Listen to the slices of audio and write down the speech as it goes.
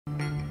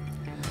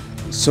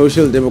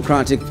Social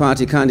Democratic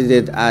Party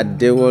candidate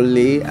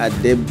Adewole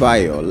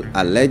Adebayo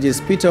alleges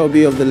Peter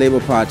Obi of the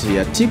Labour Party,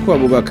 Atiku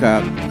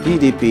Abubakar,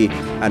 PDP,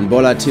 and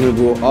Bola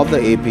Tinubu of the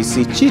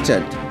APC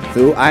cheated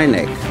through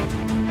INEC.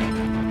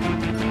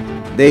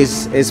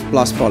 This is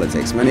Plus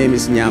Politics. My name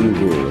is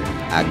Nyamguru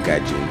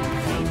Agaji.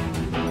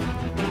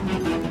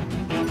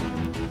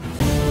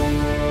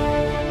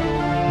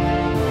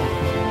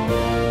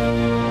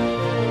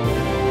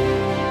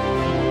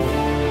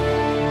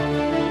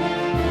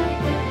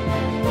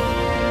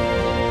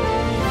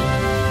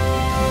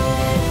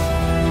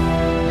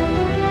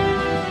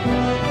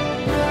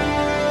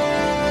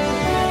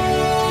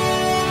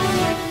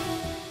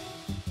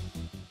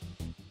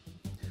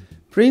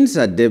 Prince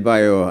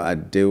Adebayo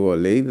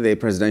Adewole, the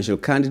presidential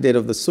candidate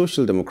of the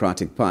Social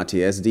Democratic Party,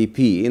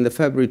 SDP, in the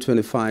February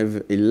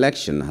 25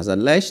 election, has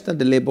alleged that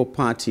the Labour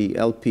Party,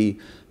 LP,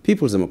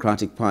 People's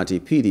Democratic Party,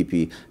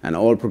 PDP, and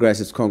All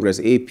Progressives Congress,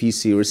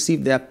 APC,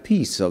 received their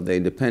piece of the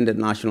Independent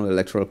National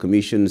Electoral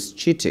Commission's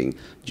cheating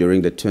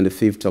during the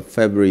 25th of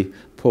February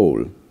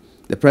poll.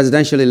 The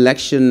presidential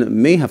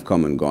election may have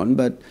come and gone,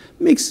 but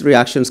mixed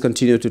reactions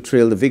continue to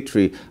trail the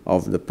victory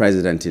of the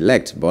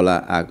president-elect,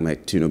 Bola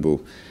Ahmed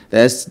Tinubu. The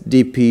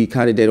SDP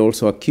candidate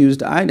also accused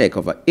INEC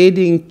of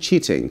aiding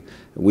cheating,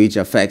 which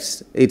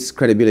affects its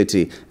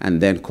credibility, and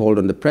then called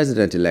on the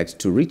president-elect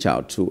to reach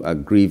out to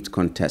aggrieved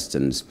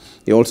contestants.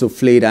 He also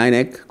flayed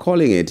INEC,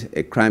 calling it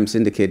a crime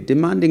syndicate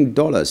demanding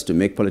dollars to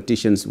make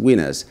politicians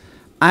winners.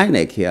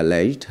 INEC, he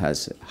alleged,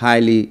 has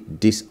highly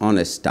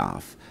dishonest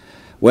staff.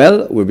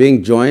 Well, we're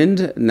being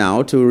joined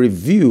now to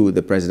review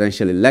the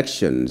presidential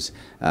elections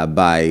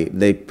by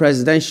the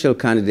presidential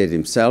candidate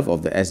himself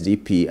of the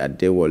SDP,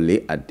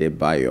 Adewole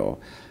Adebayo.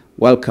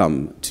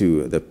 Welcome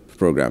to the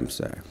program,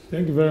 sir.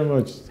 Thank you very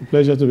much. It's a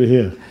pleasure to be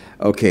here.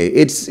 Okay,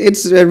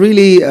 it's a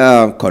really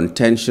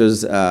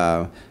contentious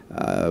event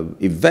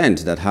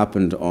that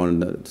happened on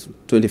the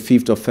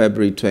 25th of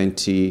February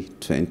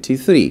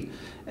 2023.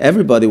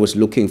 Everybody was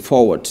looking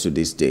forward to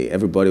this day.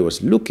 Everybody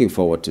was looking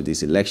forward to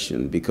this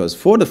election because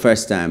for the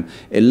first time,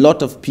 a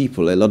lot of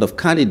people, a lot of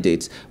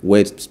candidates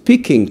were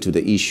speaking to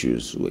the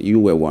issues. You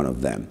were one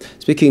of them.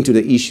 Speaking to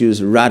the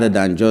issues rather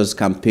than just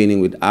campaigning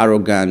with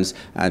arrogance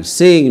and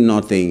saying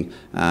nothing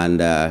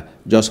and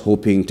just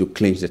hoping to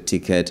clinch the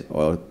ticket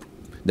or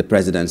the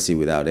presidency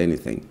without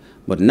anything.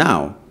 But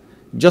now,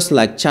 just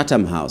like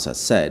Chatham House has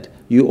said,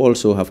 you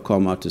also have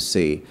come out to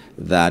say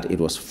that it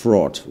was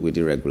fraught with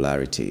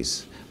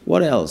irregularities.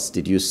 What else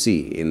did you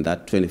see in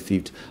that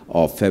 25th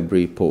of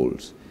February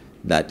polls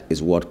that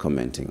is worth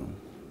commenting on?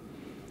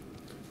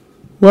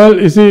 Well,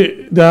 you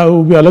see, there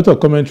will be a lot of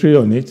commentary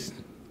on it,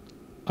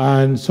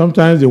 and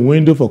sometimes the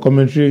window for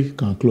commentary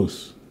can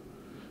close.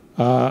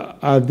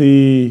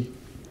 Immediately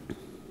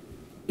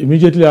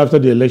after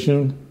the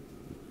election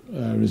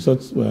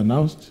results were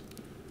announced,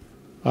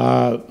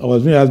 I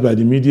was being asked by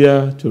the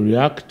media to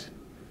react.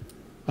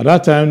 At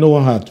that time, no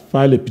one had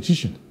filed a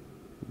petition.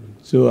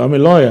 So I'm a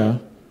lawyer.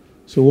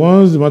 So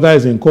once the matter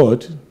is in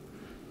court,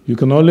 you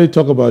can only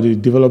talk about the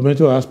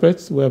developmental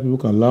aspects where people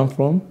can learn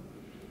from,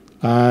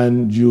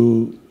 and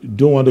you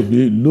don't want to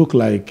look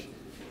like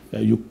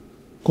you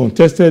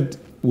contested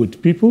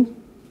with people,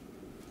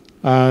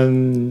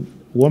 and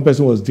one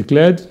person was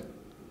declared.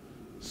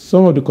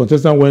 Some of the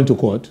contestants went to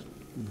court,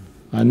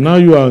 and now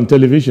you are on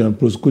television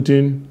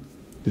prosecuting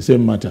the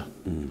same matter.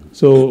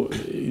 So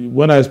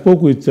when I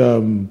spoke with,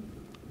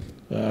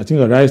 I think,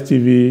 Arise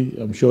TV,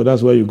 I'm sure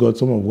that's where you got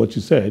some of what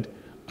you said.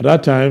 At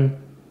that time,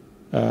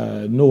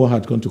 no one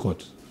had gone to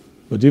court.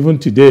 But even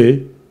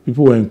today,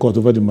 people were in court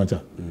over the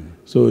matter.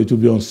 So it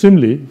would be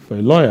unseemly for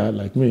a lawyer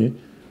like me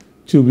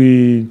to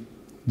be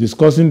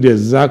discussing the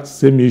exact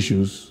same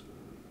issues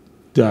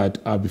that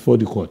are before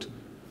the court.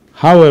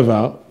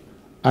 However,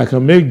 I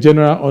can make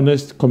general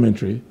honest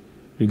commentary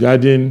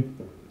regarding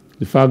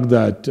the fact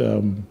that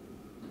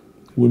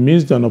we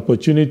missed an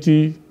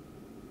opportunity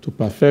to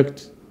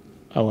perfect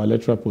our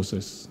electoral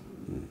process.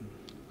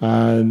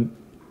 And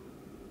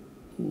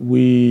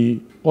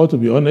we ought to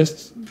be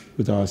honest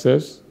with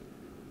ourselves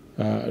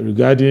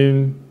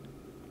regarding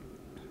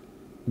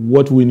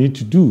what we need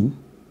to do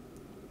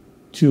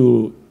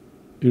to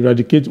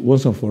eradicate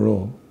once and for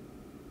all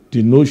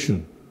the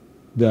notion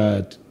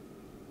that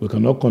we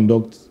cannot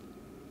conduct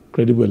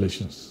credible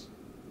elections.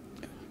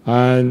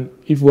 And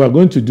if we are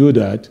going to do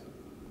that,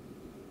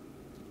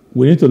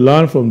 we need to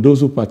learn from those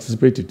who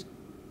participated.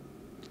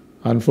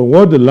 And from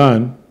what they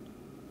learn,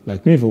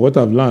 like me, from what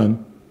I've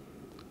learned,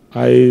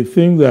 I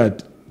think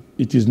that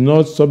it is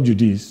not sub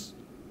judice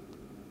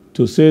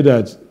to say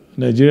that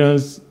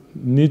Nigerians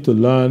need to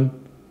learn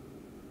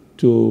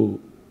to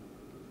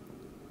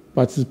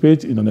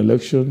participate in an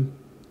election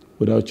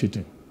without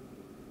cheating.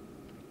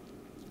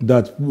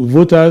 That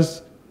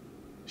voters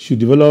should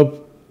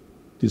develop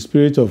the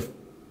spirit of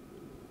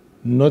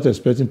not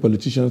expecting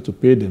politicians to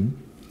pay them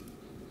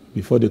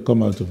before they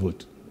come out to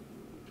vote.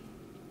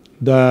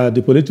 That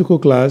the political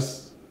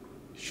class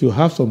should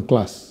have some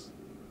class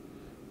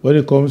when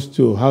it comes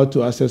to how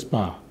to access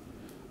power,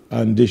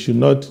 and they should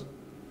not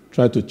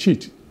try to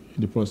cheat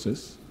in the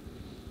process.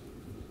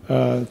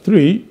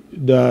 Three,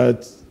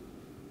 that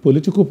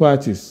political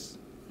parties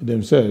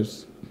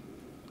themselves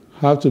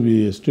have to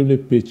be extremely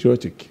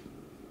patriotic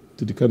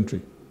to the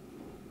country.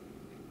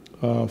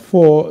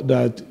 Four,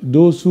 that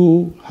those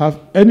who have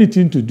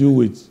anything to do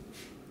with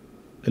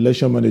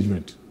election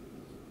management,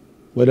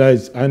 whether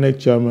it's INEC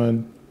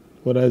chairman,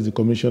 whether it's the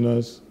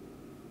commissioners,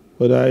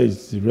 whether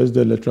it's the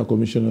resident electoral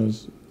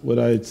commissioners,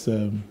 whether it's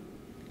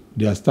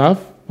their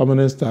staff,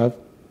 permanent staff,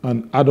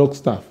 and ad hoc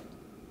staff,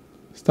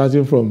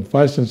 starting from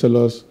vice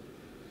chancellors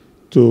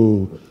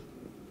to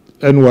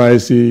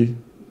NYSC,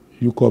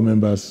 UCO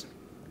members,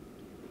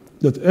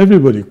 that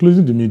everybody,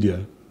 including the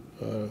media,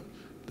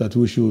 that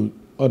we should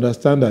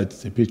understand that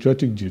it's a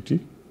patriotic duty,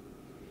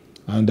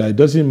 and that it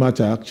doesn't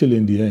matter actually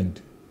in the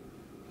end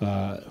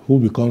who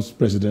becomes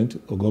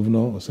president or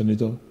governor or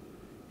senator,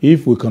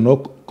 if we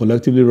cannot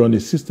collectively run a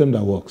system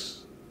that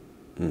works.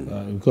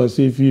 Because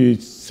if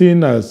it's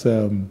seen as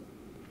to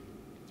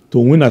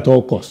win at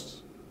all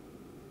costs,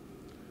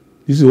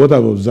 this is what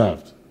I've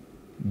observed,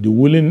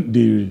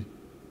 the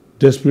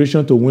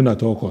desperation to win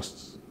at all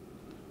costs.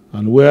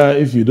 And where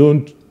if you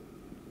don't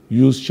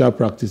use sharp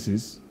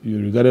practices,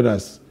 you're regarded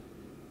as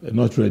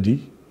not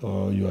ready,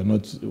 or you are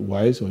not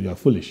wise, or you are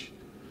foolish.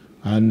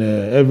 And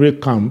every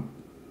camp,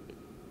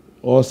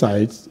 all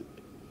sides,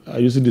 are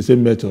using the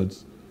same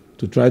methods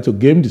to try to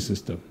game the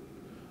system.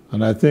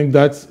 And I think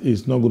that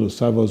is not going to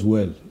serve us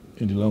well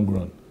in the long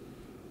run.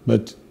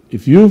 But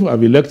if you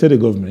have elected a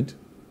government,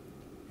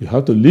 you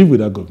have to live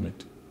with that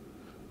government.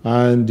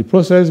 And the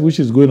process which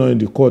is going on in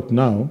the court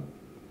now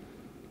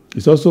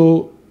is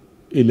also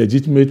a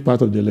legitimate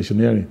part of the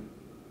electioneering,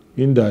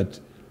 in that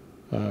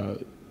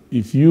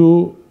if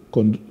you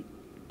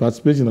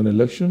participate in an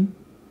election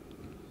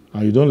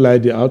and you don't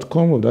like the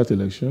outcome of that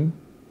election,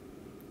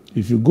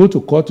 if you go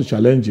to court to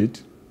challenge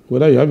it,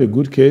 whether you have a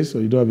good case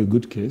or you don't have a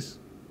good case,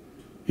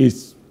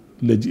 it's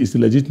a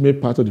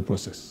legitimate part of the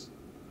process.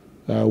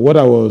 What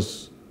I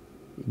was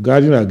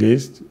guarding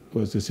against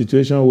was a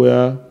situation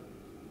where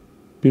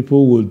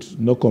people would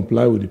not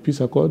comply with the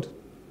peace accord.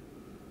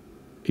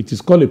 It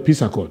is called a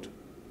peace accord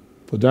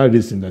for that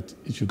reason, that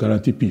it should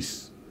guarantee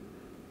peace.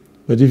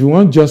 But if you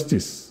want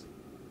justice,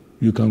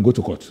 you can go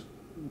to court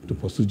to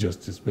pursue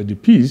justice. But the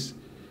peace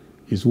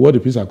is what the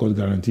peace accord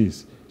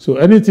guarantees. So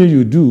anything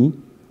you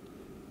do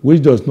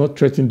which does not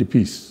threaten the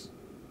peace,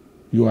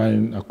 you are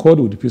in accord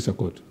with the peace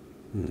accord.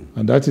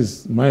 And that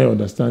is my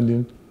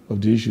understanding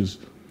of the issues.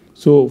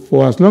 So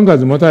for as long as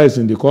the matter is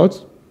in the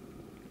court,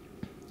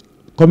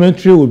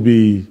 commentary will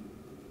be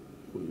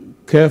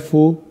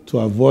careful to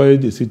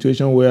avoid a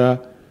situation where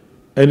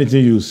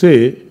anything you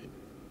say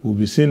will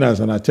be seen as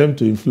an attempt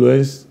to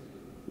influence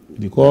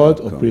the court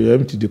or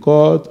preempt the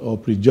court or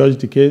prejudge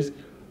the case.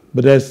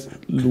 But there's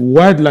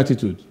wide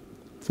latitude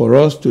for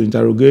us to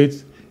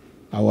interrogate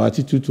our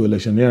attitude to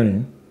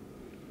electioneering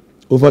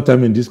over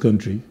time in this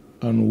country,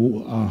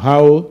 and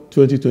how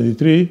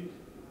 2023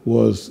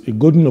 was a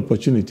golden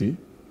opportunity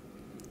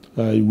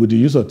with the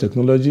use of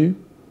technology,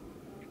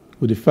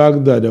 with the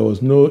fact that there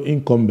was no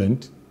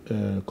incumbent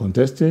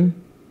contesting,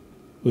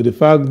 with the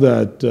fact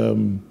that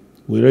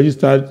we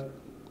registered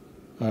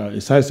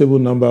a sizable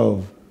number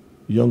of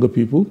younger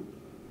people,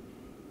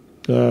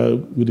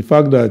 with the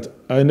fact that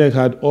INEC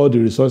had all the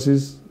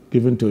resources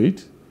given to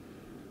it,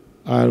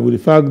 and with the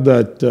fact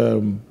that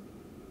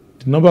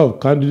the number of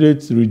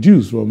candidates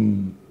reduced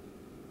from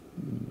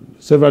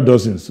several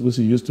dozens, which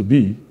it used to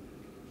be,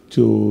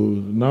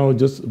 to now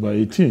just about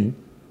 18.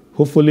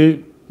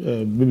 Hopefully,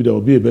 maybe there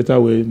will be a better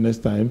way next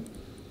time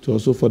to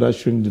also further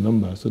shrink the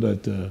number so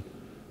that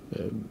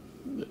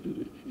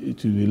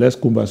it will be less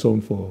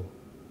cumbersome for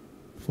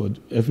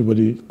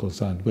everybody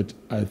concerned. But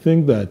I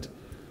think that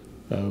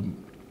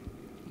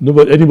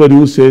anybody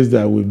who says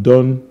that we've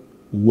done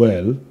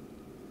well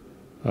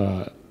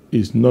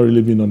is not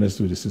really being honest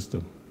with the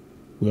system.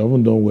 We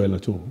haven't done well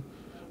at all.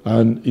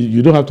 And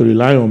you don't have to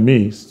rely on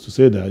me to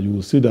say that. You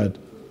will see that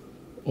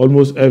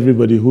almost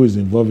everybody who is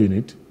involved in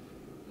it,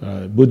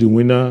 both the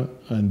winner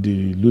and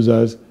the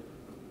losers,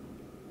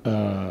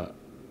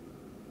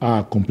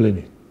 are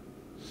complaining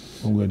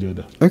one way or the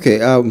other. Okay,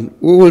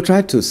 we will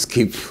try to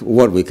skip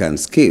what we can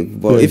skip,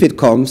 but if it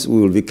comes, we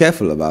will be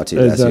careful about it,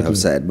 as you have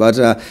said. But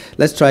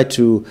let's try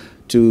to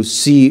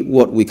see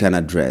what we can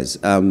address.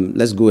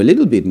 Let's go a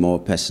little bit more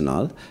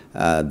personal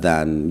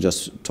than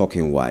just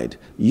talking wide.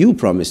 You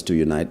promised to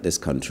unite this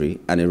country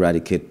and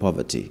eradicate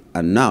poverty,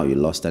 and now you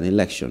lost an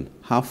election.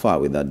 How far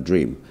with that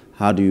dream?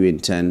 How do you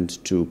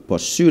intend to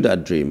pursue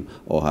that dream,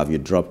 or have you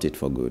dropped it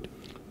for good?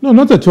 No,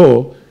 not at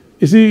all.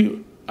 You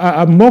see,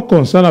 I'm more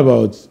concerned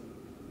about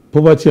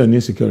poverty and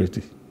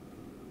insecurity.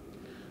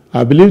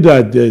 I believe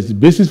that the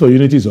basis for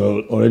unity is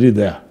already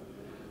there.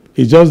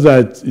 It's just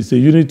that it's a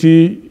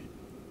unity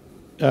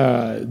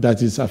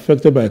that is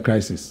affected by a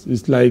crisis.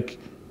 It's like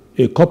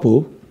a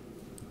couple,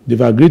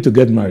 they've agreed to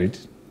get married,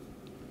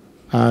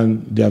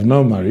 and they have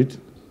now married.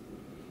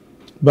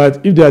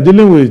 But if they are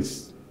dealing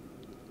with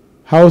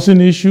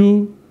housing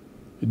issue,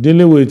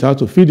 dealing with how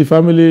to feed the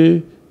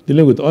family,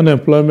 dealing with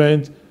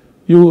unemployment,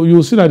 you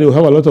will see that they will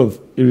have a lot of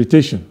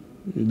irritation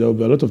There will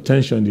be a lot of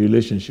tension in the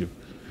relationship.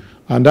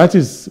 And that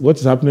is what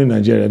is happening in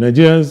Nigeria.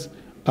 Nigerians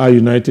are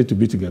united to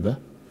be together.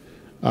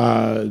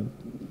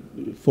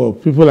 For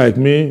people like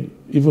me,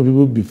 even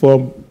people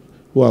before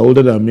who are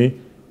older than me,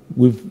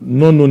 we've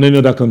not known any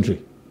other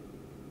country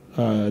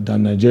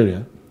than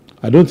Nigeria.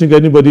 I don't think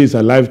anybody is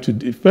alive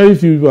today. Very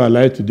few people are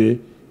alive today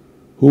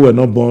who were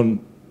not born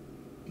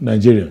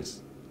Nigerians.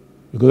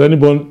 Because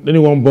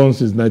anyone born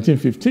since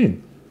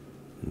 1915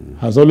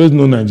 has always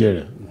known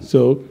Nigeria.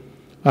 So,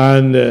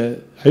 and I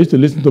used to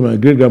listen to my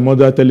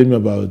great-grandmother telling me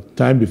about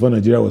time before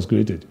Nigeria was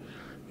created.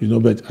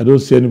 But I don't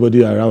see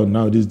anybody around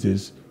now these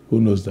days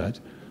who knows that.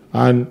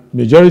 And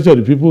majority of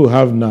the people we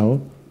have now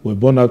were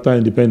born after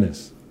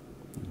independence.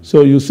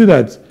 So you see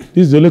that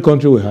this is the only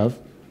country we have,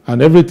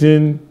 and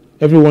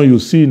everyone you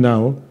see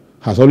now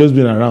has always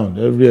been around,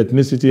 every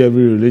ethnicity,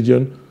 every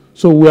religion.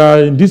 So we are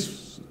in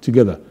this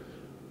together.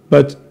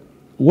 But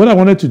what I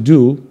wanted to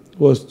do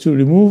was to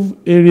remove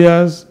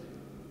areas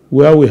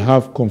where we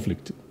have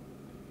conflict.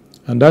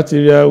 And that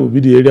area will be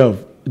the area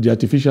of the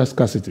artificial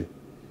scarcity,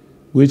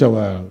 which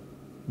our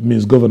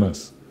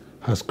misgovernance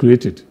has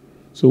created.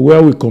 So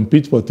where we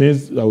compete for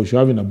things that we should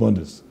have in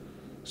abundance.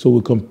 So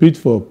we compete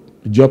for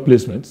job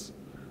placements.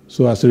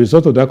 So as a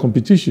result of that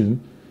competition,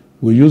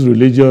 we use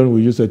religion,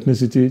 we use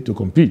ethnicity to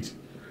compete.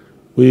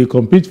 We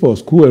compete for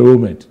school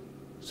enrollment.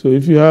 So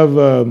if you have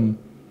 1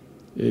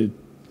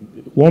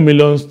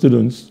 million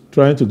students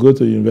trying to go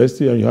to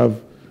university and you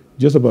have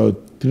just about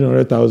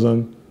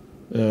 300,000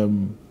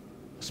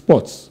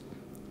 spots,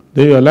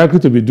 then you are likely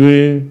to be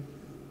doing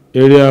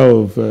area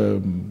of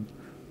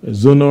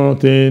zonal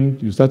thing.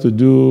 You start to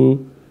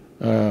do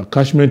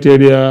catchment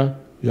area.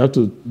 You have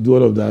to do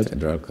all of that.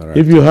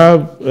 If you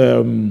have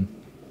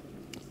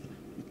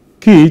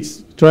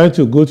kids trying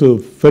to go to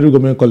federal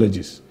government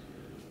colleges,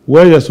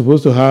 where you're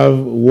supposed to have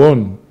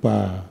one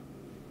per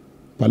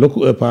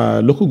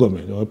local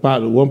government, or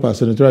one per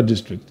senatorial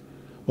district,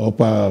 or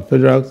per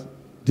federal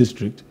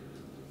district,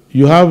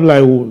 you have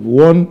like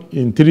one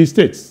in 3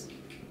 states.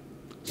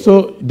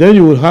 So then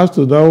you will have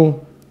to now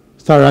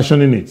start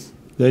rationing it.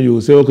 Then you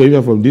will say, okay, if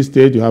you're from this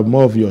state, you have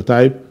more of your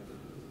type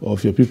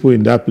of your people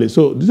in that place.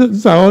 So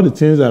these are all the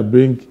things that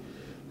bring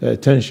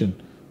tension.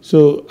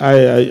 So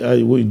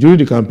during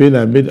the campaign,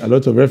 I made a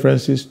lot of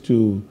references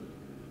to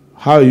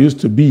how it used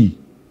to be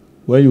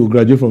when you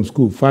graduate from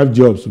school, 5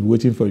 jobs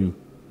waiting for you.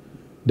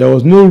 There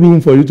was no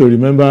room for you to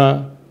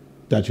remember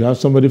that you have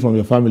somebody from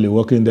your family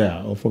working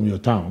there or from your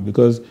town,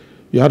 because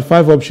you had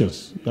 5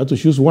 options. You had to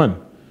choose one.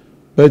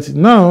 But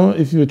now,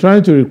 if you're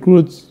trying to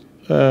recruit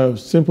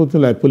simple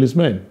thing like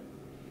policemen,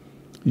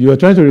 you are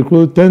trying to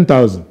recruit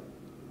 10,000,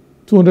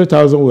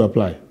 200,000 will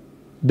apply.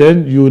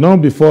 Then you will now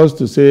be forced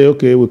to say,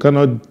 okay, we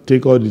cannot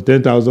take all the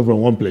 10,000 from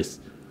one place.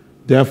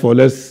 Therefore,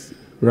 let's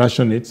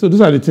ration it. So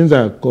those are the things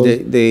that cause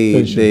tension.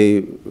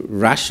 The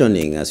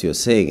rationing, as you're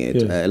saying it,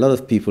 yes. A lot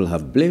of people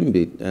have blamed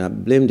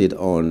it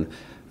on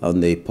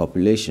the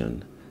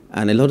population.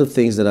 And a lot of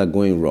things that are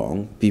going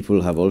wrong,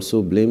 people have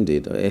also blamed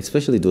it,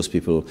 especially those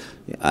people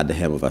at the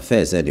helm of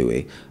affairs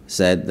anyway,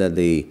 said that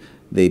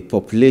the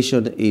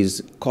population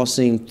is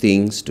causing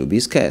things to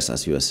be scarce,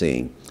 as you are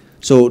saying.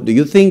 So do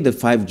you think the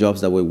 5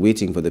 jobs that were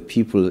waiting for the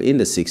people in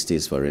the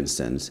 60s, for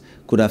instance,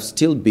 could have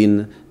still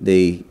been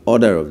the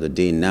order of the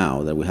day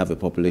now that we have a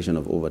population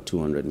of over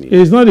 200 million?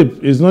 It's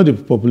not the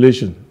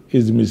population,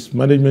 it's the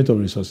mismanagement of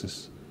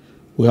resources.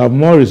 We have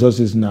more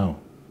resources now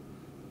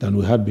than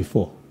we had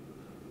before.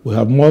 We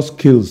have more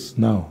skills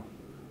now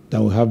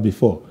than we have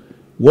before.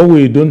 What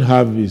we don't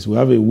have is we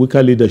have a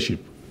weaker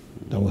leadership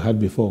than we had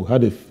before.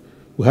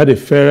 We had a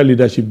fairer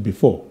leadership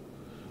before.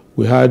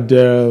 We had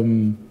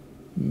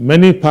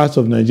many parts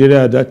of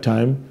Nigeria at that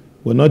time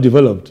were not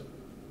developed.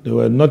 There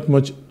were not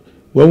much.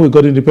 When we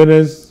got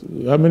independence,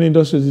 how many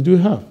industries did we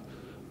have?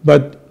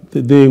 But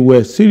they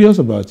were serious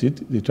about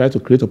it. They tried to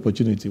create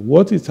opportunity.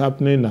 What is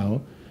happening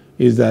now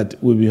is that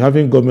we'll be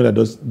having government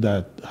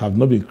that have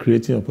not been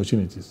creating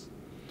opportunities.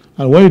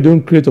 And when you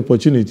don't create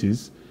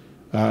opportunities,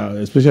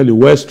 especially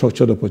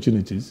well-structured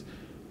opportunities,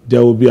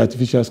 there will be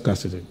artificial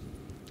scarcity.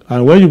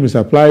 And when you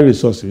misapply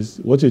resources,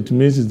 what it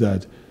means is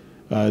that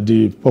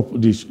the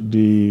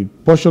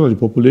portion of the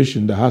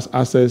population that has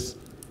access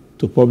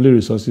to public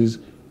resources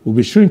will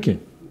be shrinking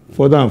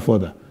further and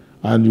further,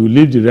 and you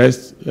leave the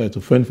rest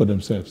to fend for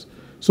themselves.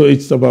 So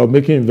it's about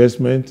making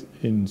investment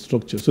in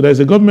structure. So there's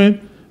a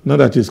government now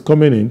that is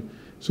coming in,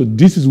 so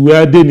this is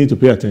where they need to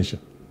pay attention.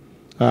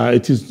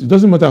 It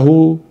doesn't matter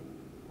who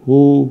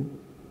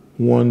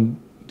won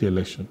the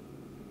election.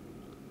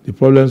 The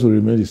problems will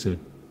remain the same.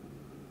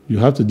 You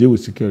have to deal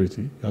with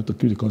security. You have to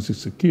keep the country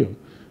secure.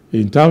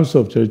 In terms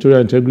of territorial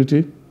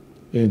integrity,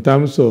 in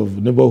terms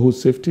of neighborhood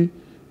safety,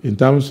 in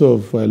terms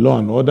of law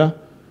and order,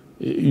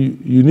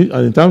 you need,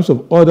 and in terms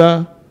of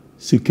other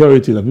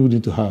security that people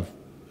need to have.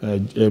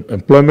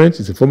 Employment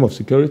is a form of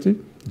security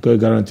because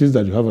it guarantees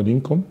that you have an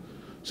income.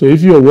 So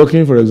if you are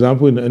working, for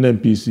example, in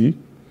NNPC,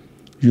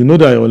 you know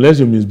that unless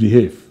you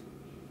misbehave,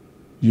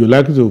 you're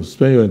likely to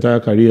spend your entire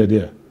career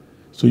there.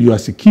 So you are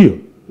secure.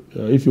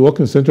 If you work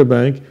in central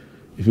bank,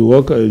 if you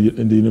work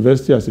in the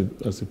university as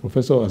a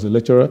professor, as a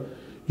lecturer,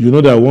 you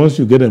know that once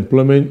you get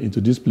employment into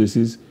these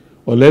places,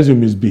 unless you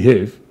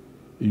misbehave,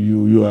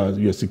 you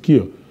are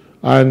secure.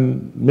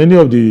 And many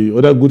of the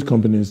other good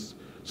companies,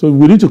 so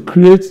we need to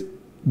create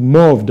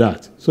more of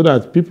that so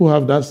that people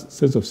have that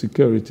sense of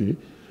security,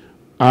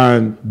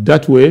 and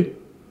that way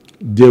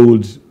they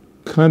would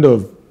kind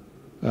of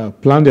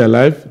plan their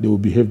life, they will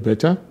behave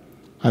better,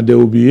 and they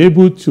will be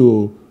able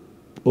to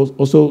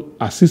also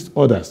assist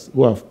others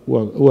who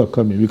are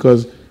coming.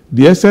 Because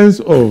the essence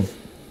of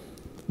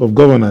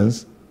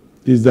governance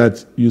is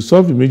that you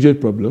solve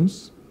immediate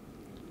problems,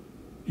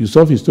 you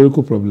solve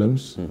historical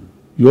problems,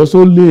 you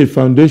also lay a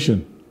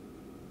foundation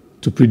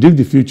to predict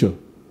the future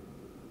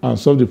and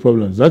solve the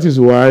problems. That is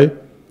why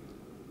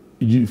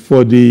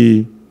for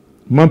the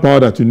manpower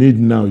that you need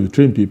now, you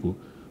train people.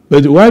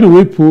 But why do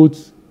we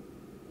put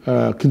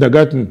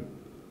kindergarten?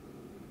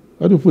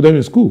 Why do we put them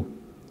in school?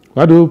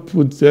 Why do we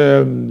put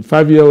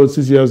 5-year-olds,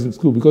 6-year-olds in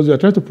school? Because we are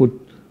trying to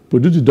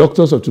produce the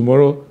doctors of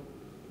tomorrow,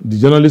 the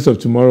journalists of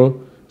tomorrow.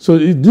 So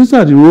these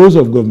are the roles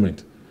of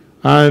government.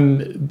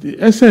 And the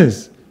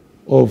essence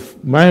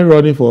of my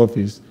running for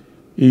office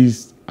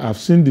is I've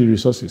seen the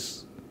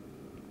resources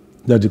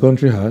that the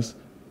country has.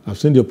 I've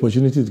seen the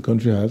opportunity the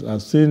country has.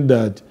 I've seen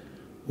that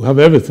we have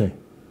everything,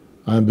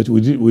 but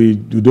we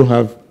don't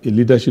have a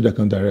leadership that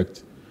can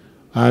direct.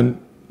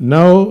 And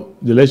now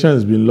the election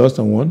has been lost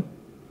and won.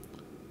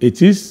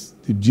 It is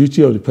the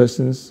duty of the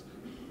persons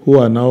who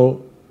are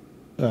now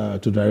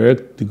to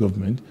direct the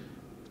government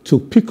to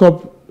pick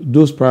up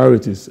those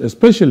priorities,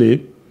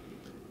 especially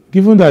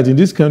given that in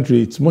this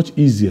country it's much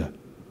easier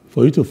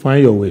for you to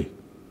find your way,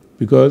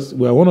 because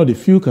we are one of the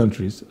few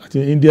countries, I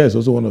think India is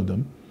also one of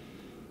them,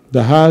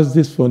 that has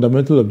this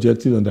fundamental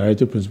objective and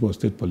directive principle of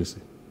state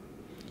policy.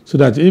 So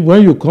that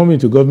when you come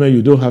into government,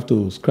 you don't have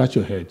to scratch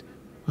your head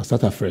and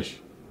start afresh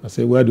and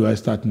say, where do I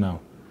start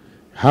now?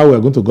 How we are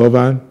going to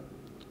govern,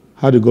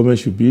 how the government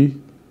should be,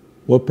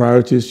 what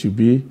priorities should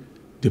be,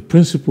 the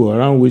principle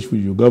around which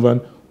you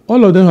govern,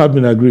 all of them have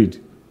been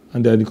agreed,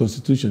 and they're in the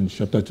Constitution,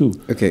 Chapter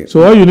 2. Okay.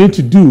 So all you need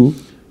to do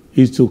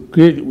is to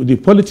create, the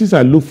politics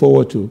I look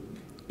forward to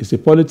is a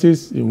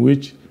politics in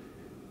which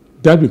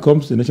that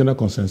becomes the national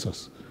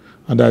consensus.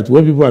 And that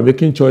when people are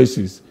making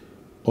choices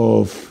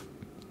of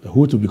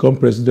who to become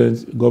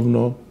president,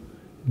 governor,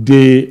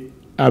 they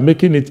are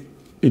making it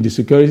in the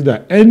security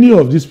that any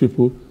of these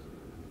people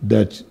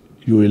that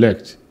you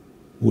elect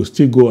will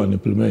still go and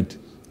implement.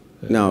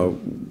 Now,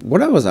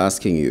 what I was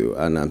asking you,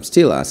 and I'm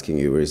still asking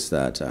you, is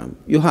that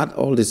you had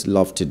all these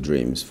lofty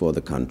dreams for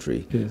the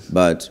country, yes,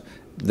 but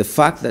the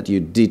fact that you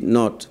did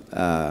not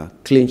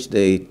clinch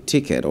the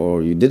ticket,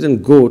 or you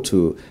didn't go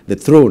to the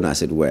throne,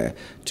 as it were,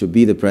 to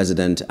be the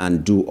president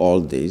and do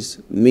all this,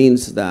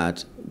 means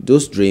that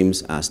those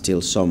dreams are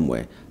still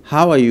somewhere.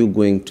 How are you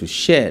going to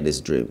share these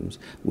dreams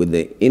with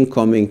the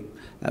incoming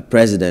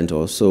president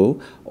or so?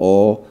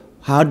 Or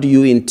how do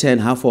you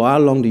intend, for how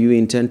long do you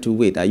intend to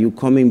wait? Are you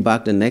coming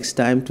back the next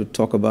time to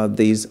talk about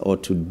this, or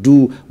to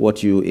do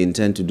what you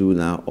intend to do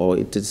now, or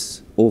it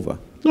is over?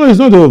 No, it's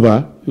not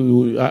over.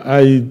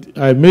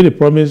 I made a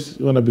promise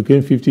when I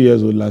became 50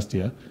 years old last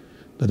year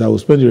that I will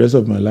spend the rest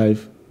of my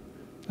life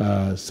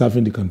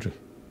serving the country.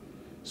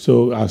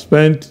 So I've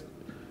spent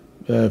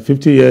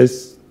 50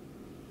 years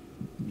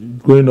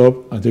growing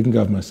up and taking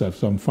care of myself,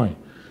 so I'm fine.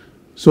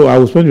 So I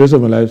will spend the rest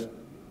of my life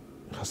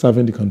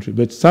serving the country.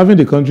 But serving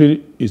the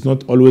country is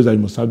not always that you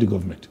must serve the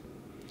government.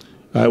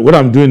 What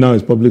I'm doing now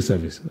is public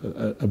service.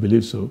 I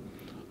believe so.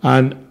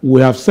 And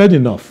we have said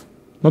enough,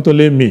 not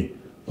only me,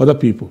 other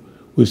people.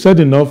 We've said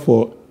enough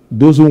for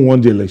those who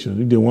won the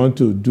election. If they want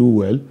to do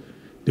well,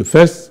 the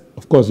first,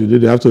 of course, they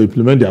have to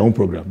implement their own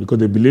program because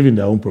they believe in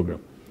their own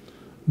program.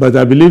 But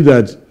I believe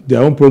that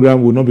their own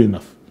program will not be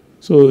enough.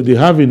 So they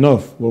have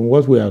enough from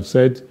what we have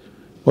said,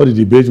 all the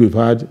debates we've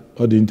had,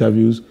 all the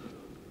interviews,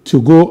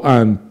 to go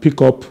and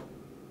pick up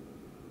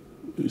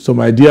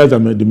some ideas that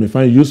they may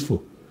find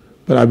useful.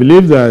 But I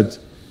believe that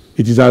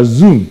it is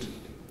assumed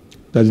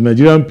that the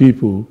Nigerian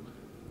people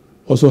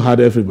also had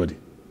everybody.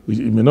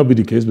 It may not be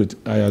the case, but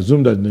I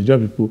assume that the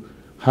Nigerian people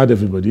had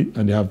everybody,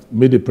 and they have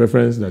made a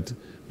preference that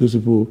those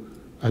people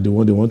are the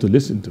one they want to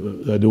listen to,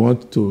 they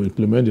want to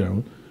implement their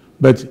own.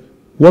 But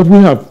what we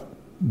have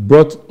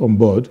brought on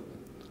board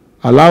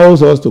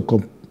allows us to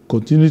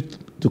continue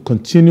to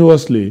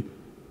continuously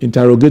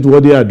interrogate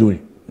what they are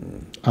doing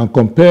and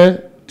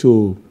compare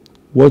to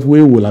what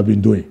we will have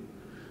been doing,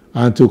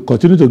 and to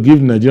continue to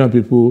give Nigerian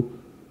people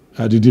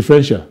the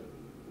differential.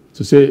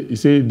 To say, you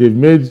see, they've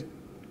made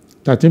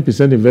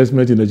 13%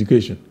 investment in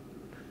education,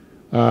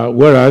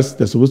 whereas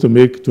they're supposed to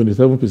make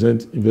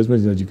 27%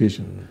 investment in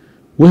education.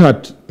 We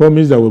had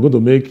promised that we're going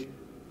to make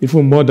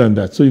even more than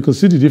that. So you can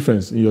see the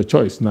difference in your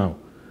choice now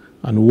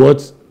and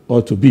what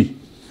ought to be.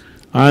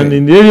 And okay,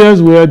 in the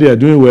areas where they are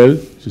doing well,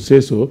 to say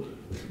so,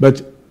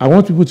 but I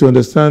want people to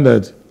understand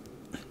that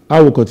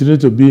I will continue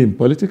to be in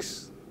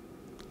politics.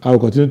 I will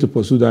continue to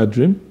pursue that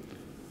dream.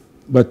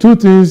 But two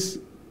things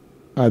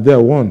are there.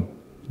 One,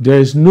 there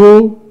is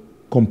no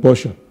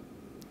compulsion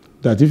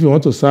that if you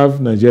want to serve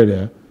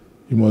Nigeria,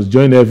 you must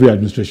join every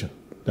administration.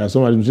 There are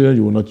some administrations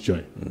you will not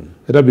join,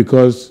 either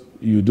because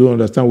you don't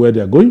understand where they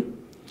are going,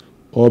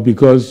 or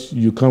because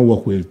you can't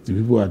work with the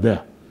people who are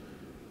there.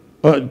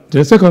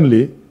 Then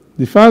secondly,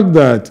 the fact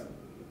that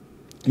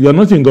you are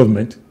not in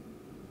government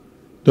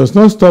does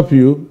not stop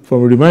you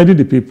from reminding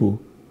the people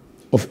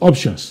of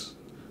options.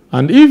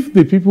 And if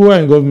the people who are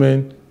in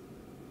government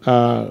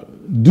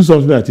do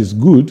something that is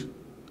good,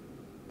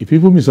 if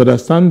people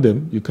misunderstand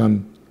them, you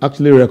can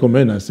actually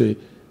recommend and say,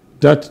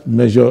 that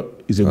measure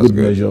is a good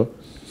measure,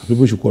 and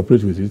people should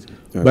cooperate with it.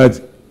 Okay.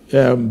 But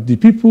the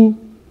people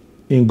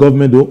in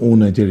government don't own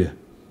Nigeria.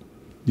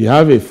 They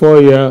have a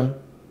 4-year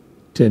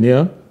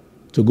tenure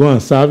to go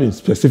and serve in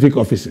specific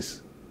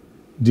offices.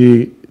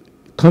 The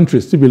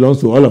country still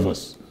belongs to all of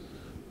us.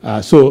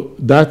 So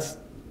that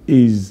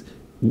is,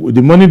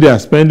 the money they are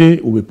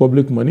spending will be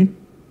public money.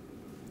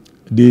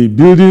 The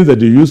buildings that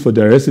they use for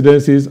their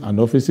residences and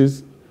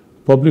offices,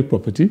 public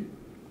property.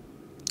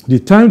 The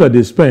time that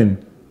they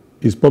spend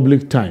is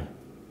public time.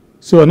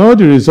 So and all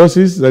the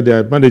resources that they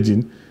are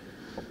managing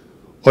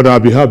on our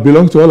behalf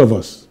belong to all of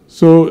us.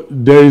 So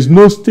there is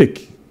no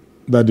stake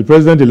that the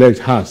president-elect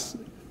has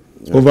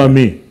over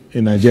me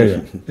in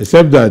Nigeria,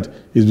 except that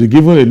he's been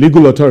given a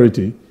legal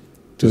authority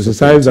to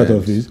exercise that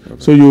office. Okay.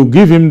 So you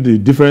give him the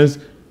difference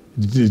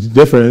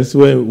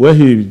when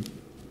he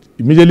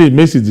immediately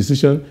makes his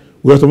decision,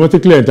 we're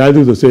automatically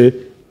entitled to say,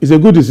 it's a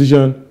good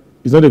decision,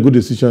 it's not a good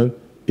decision,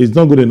 it's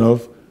not good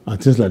enough,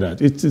 and things like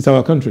that. It's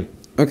our country.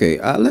 Okay,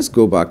 let's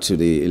go back to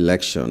the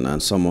election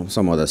and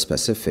some other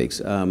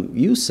specifics.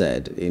 You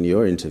said in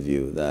your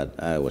interview that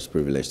I was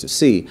privileged to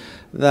see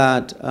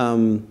that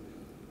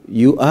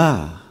you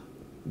are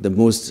the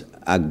most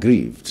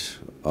aggrieved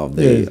of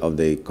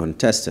the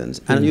contestants,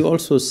 and you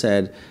also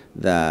said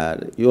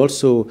that you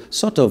also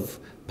sort of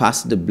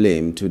pass the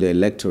blame to the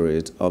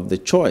electorate of the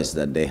choice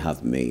that they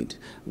have made.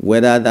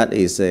 Whether that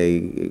is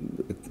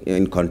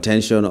in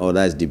contention or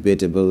that is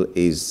debatable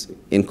is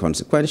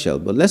inconsequential.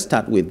 But let's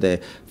start with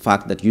the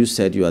fact that you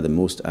said you are the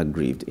most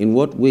aggrieved. In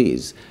what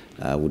ways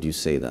would you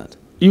say that?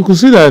 You could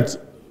see that a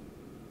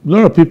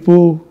lot of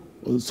people,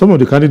 some of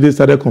the candidates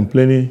started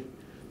complaining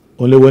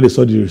only when they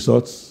saw the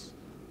results,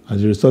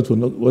 and the results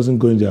wasn't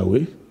going their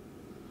way.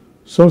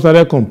 Some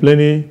started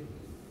complaining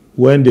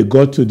when they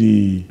got to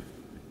the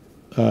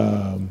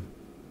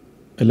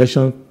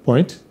election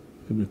point,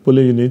 the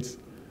polling units,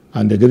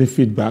 and they're getting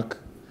feedback.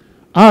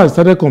 I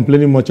started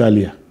complaining much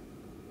earlier.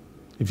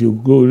 If you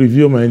go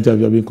review my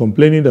interview, I've been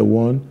complaining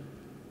that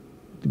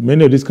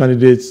many of these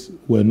candidates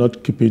were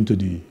not keeping to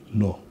the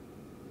law.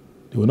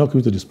 They were not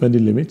keeping to the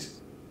spending limits.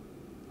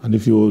 And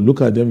if you look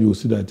at them, you will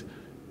see that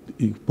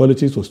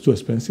politics was too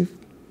expensive.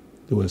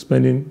 They were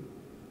spending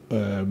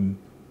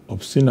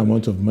obscene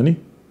amounts of money.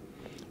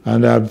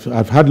 And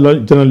I've had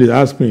journalists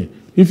ask me,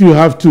 if you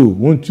have to,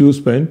 won't you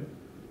spend?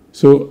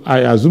 So I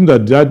assume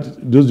that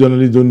those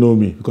journalists don't know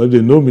me, because if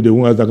they know me, they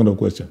won't ask that kind of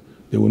question.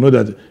 They will know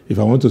that if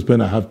I want to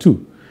spend, I have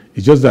to.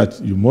 It's just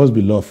that you must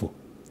be lawful.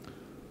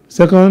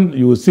 Second,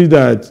 you will see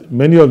that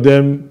many of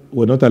them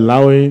were not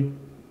allowing,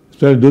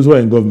 especially those who are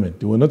in government,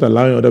 they were not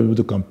allowing other people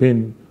to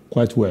campaign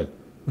quite well.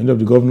 Many of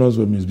the governors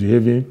were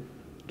misbehaving.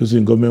 Those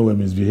in government were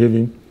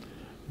misbehaving.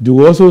 You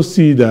will also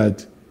see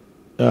that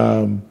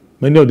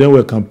many of them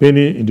were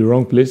campaigning in the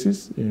wrong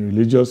places, in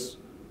religious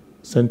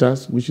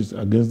centers, which is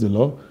against the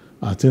law,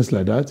 and things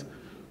like that.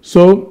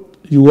 So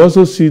you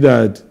also see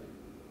that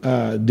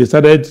they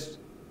started,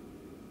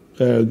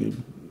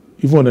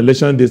 even on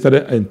election, they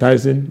started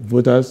enticing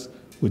voters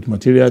with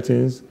material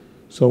things.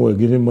 Some were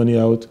giving money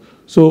out.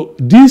 So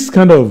this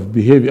kind of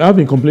behavior, I've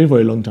been complaining for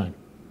a long time.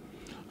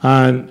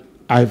 And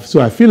I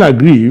feel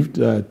aggrieved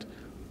that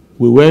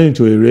we went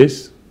into a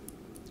race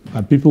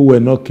and people were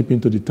not keeping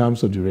to the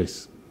terms of the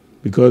race.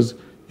 Because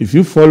if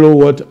you follow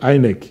what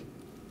INEC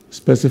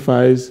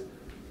specifies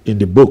in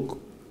the book,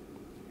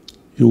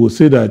 you will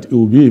see that it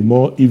will be a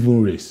more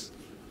even race.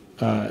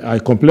 I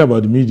complain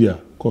about the media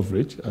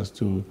coverage as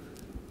to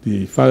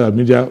the fact that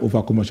media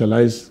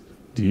over-commercialize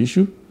the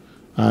issue.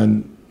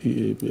 And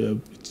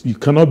it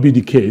cannot be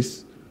the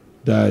case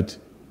that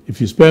if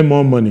you spend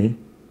more money,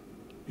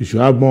 you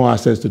should have more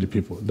access to the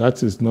people.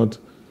 That is not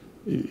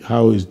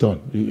how it's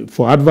done.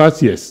 For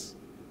adverts, yes.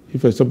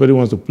 If somebody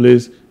wants to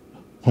place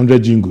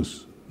 100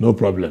 jingles, no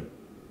problem.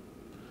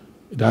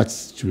 That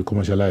should be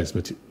commercialized.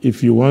 But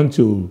if you want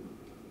to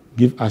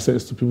give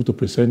access to people to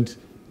present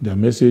their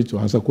message, to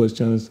answer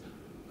questions,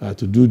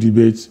 to do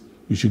debates,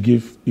 you should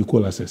give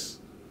equal access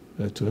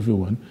to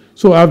everyone.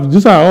 So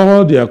these are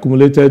all the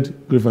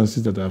accumulated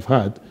grievances that I've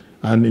had.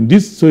 And in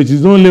this, so it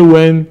is only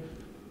when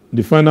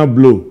the final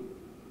blow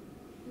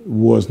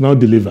was now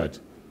delivered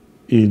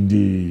in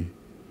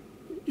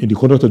the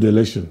conduct of the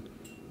election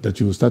that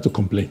you will start to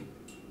complain.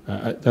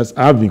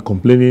 I've been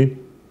complaining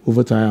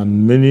over time,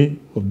 and many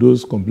of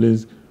those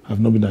complaints have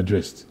not been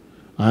addressed.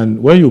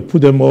 And when you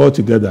put them all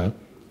together,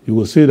 you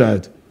will see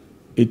that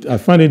I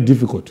find it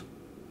difficult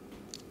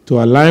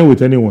to align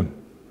with anyone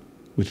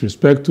with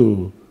respect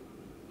to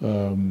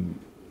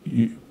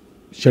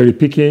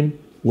cherry-picking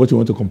what you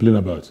want to complain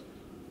about.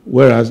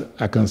 Whereas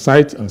I can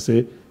cite and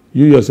say,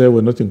 you yourself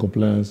were not in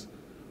compliance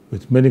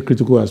with many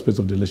critical aspects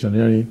of the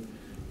electioneering.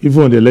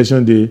 Even on the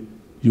election day,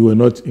 you were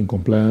not in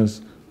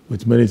compliance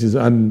with many things.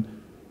 And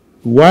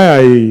why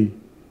I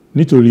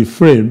need to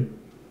refrain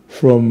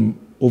from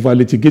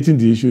over-litigating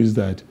the issue is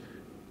that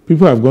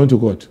people have gone to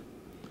court.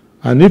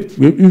 And if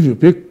you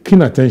pay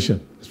keen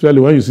attention,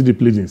 especially when you see the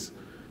pleadings,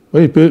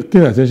 when you pay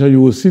keen attention,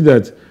 you will see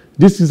that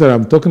these things that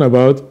I'm talking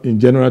about in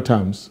general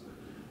terms,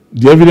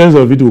 the evidence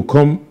of it will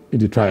come in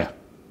the trial.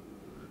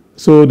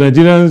 So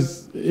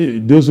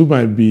Nigerians, those who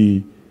might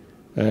be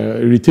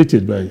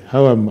irritated by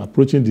how I'm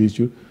approaching the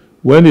issue,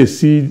 when they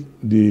see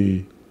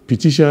the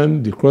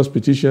petition, the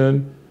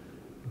cross-petition,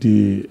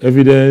 the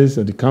evidence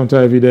and the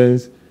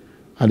counter-evidence,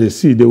 and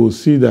they will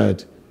see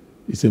that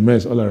it's a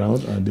mess all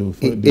around. And they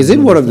will, is it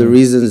one of the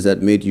reasons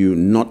that made you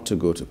not to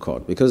go to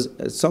court? Because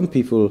some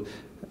people,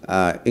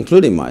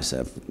 including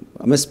myself,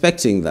 I'm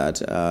expecting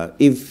that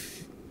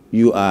if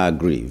you are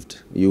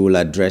aggrieved, you will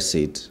address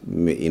it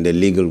in the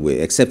legal way,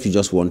 except you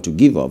just want to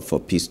give up for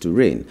peace to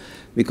reign.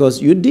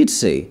 Because you did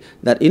say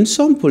that in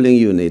some polling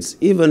units,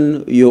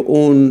 even your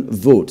own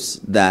votes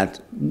that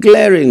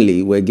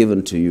glaringly were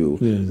given to you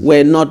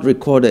were not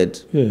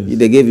recorded.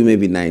 They gave you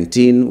maybe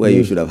 19, where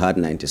you should have had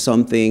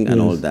 90-something and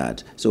all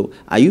that. So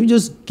are you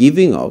just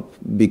giving up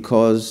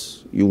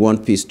because you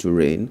want peace to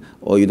reign,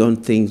 or you don't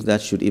think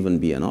that should even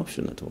be an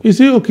option at all? You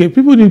see, okay,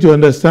 people need to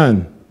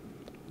understand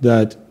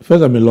that,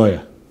 first, I'm a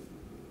lawyer.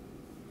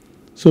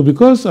 So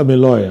because I'm a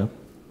lawyer,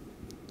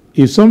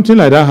 if something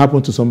like that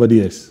happened to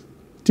somebody else,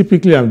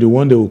 typically I'm the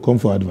one that will come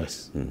for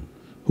advice,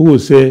 who will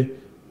say,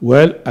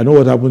 well, I know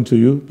what happened to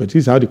you, but this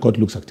is how the court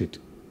looks at it.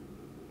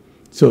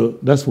 So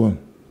that's one.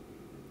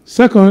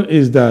 Second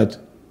is that,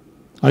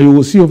 and you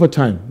will see over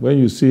time, when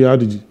you see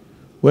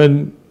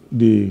when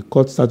the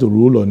court start to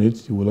rule on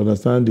it, you will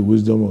understand the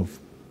wisdom of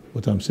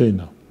what I'm saying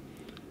now.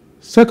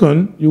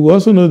 Second, you will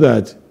also know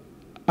that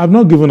I've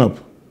not given up.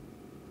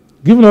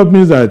 Giving up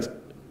means that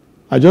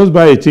I just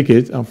buy a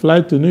ticket and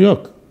fly to New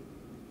York.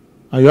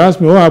 And you ask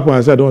me what happened,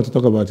 I say I don't want to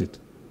talk about it.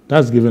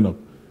 That's giving up.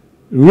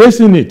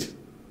 Raising it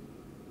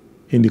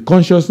in the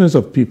consciousness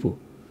of people,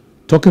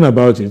 talking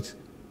about it,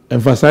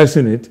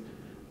 emphasizing it,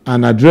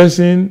 and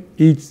addressing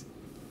it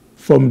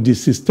from the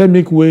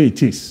systemic way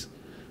it is.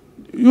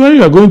 When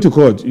you are going to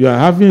court, you are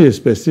having a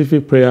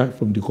specific prayer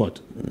from the court.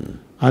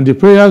 And the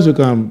prayers you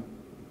can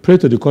pray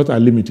to the court are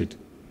limited.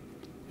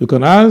 You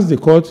can ask the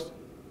court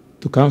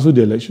to cancel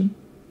the election.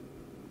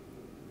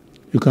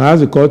 You can ask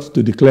the court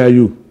to declare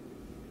you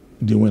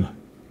the winner.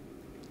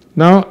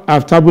 Now,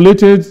 I've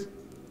tabulated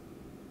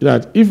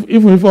that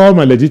even if all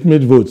my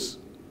legitimate votes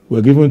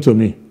were given to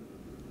me,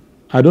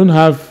 I don't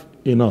have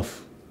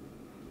enough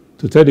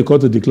to tell the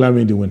court to declare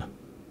me the winner.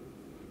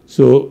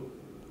 So,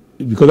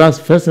 because that's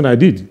the first thing I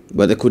did.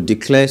 But they could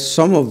declare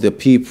some of the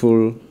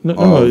people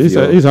this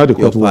is how the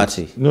court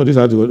works. No, this is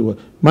how the court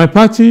works. My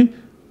party,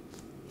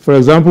 for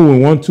example, we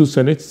won 2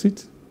 Senate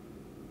seats.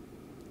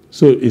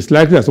 So it's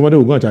likely that somebody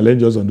will go and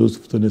challenge us on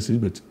those Senate seats,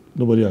 but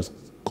nobody has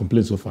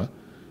complained so far.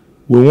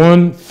 We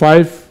won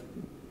 5.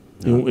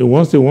 In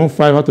one state, we won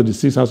 5 out of the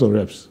 6 House of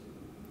Reps.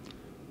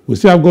 We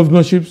still have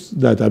governorships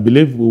that I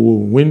believe we will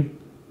win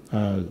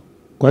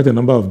quite a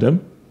number of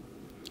them.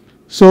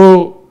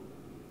 So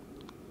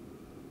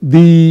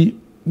the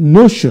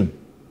notion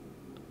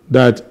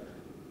that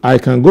I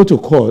can go to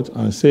court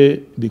and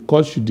say the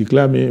court should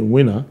declare me a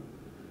winner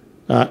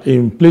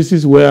in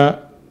places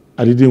where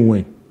I didn't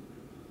win.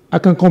 I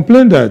can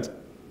complain that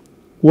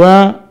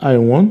where I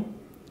won,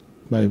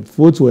 my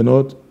votes were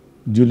not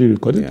duly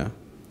recorded.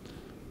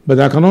 But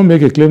I cannot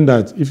make a claim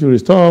that if you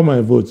restore all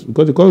my votes,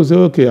 because the court will say,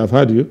 okay, I've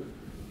had you.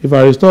 If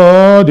I restore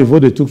all the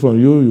votes they took from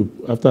you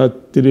after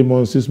 3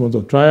 months, 6 months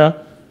of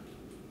trial,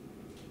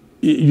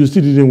 you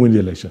still didn't win the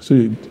election.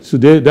 So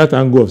that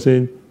angle of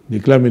saying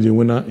declare me the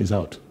winner is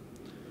out.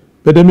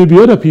 But there may be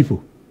other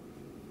people,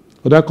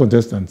 other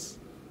contestants,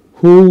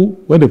 who,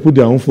 when they put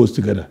their own votes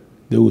together,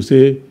 they will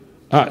say,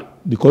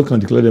 the court can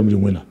declare them the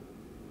winner.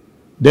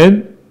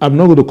 Then I'm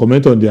not going to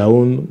comment on their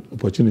own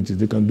opportunities.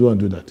 They can do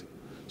that.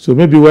 So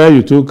maybe where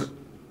you took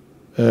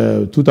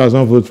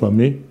 2,000 votes from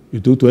me, you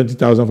took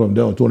 20,000 from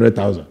them or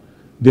 200,000.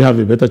 They have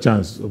a better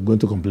chance of going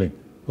to complain,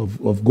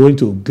 of going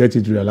to get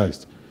it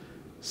realized.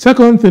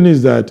 Second thing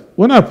is that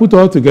when I put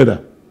all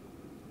together,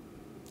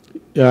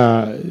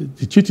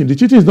 the cheating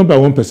is done by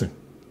one person.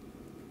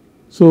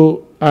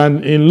 So,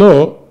 and in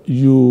law,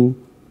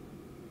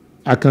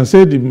 I can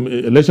say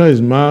the election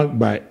is marked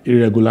by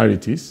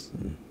irregularities.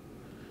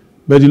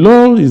 But the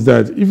law is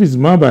that if it's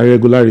marked by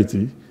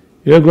irregularity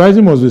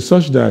must be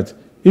such that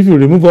if you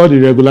remove all the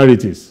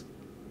irregularities,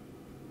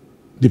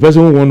 the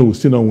person who won will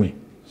still not win.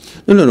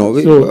 No.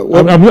 So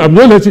I'm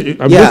not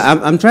letting.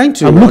 I'm trying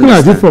to. I'm looking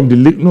at it from the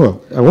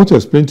no. I want to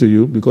explain to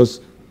you because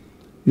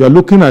you are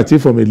looking at it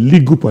from a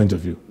legal point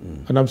of view,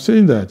 and I'm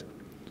saying that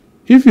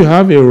if you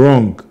have a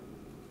wrong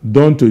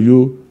done to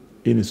you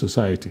in a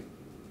society,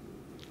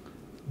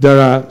 there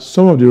are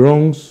some of the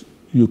wrongs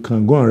you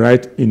can go and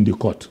right in the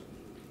court,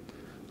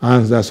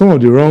 and there are some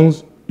of the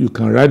wrongs you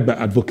can right by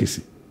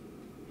advocacy.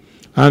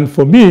 And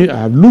for me, I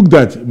have looked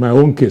at my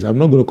own case. I'm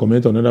not going to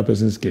comment on another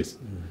person's case.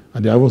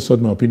 And they haven't sought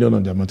my opinion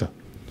on their matter.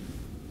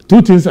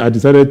 Two things I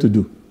decided to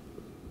do.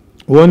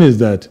 One is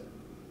that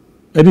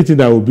anything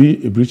that will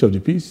be a breach of the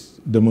peace,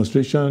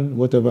 demonstration,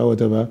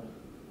 whatever,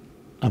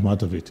 I'm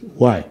out of it.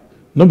 Why?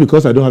 Not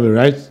because I don't have a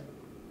right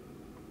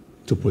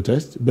to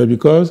protest, but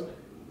because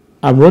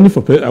I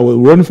was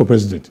running for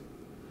president.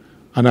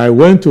 And I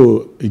went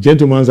to a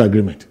gentleman's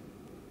agreement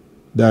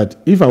that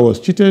if I was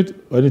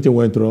cheated or anything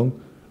went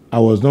wrong, I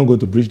was not going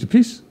to breach the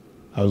peace.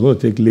 I was going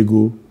to take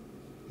legal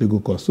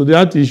course. So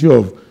that issue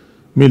of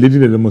me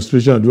leading a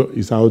demonstration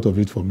is out of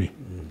it for me.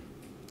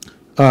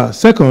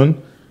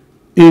 Second,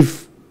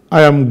 if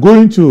I am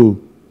going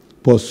to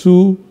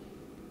pursue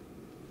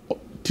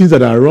things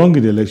that are wrong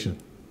in the election,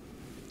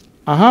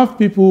 I have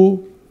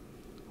people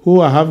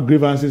who I have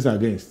grievances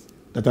against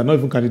that are not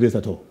even candidates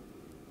at all.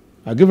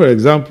 I'll give an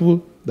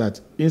example that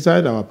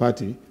inside our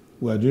party,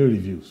 we are doing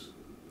reviews.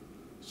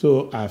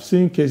 So I've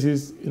seen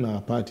cases in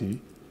our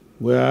party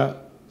where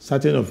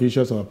certain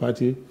officials of our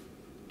party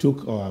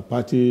took our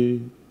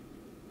party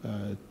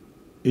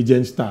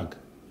agent's tag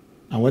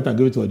and went and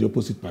gave it to the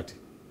opposite party.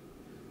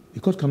 The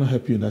court cannot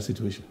help you in that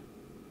situation.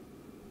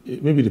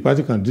 Maybe the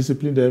party can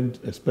discipline them,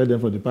 expel them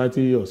from the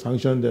party, or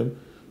sanction them.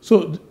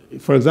 So,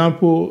 for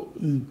example,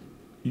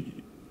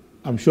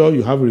 I'm sure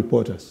you have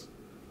reporters,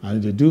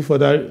 and they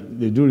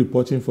do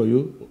reporting for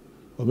you,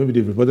 or maybe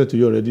they've reported to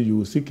you already. You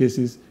will see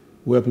cases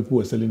where people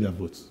were selling their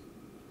votes.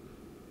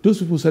 Those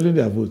people selling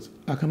their votes,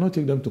 I cannot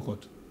take them to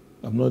court.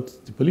 I'm not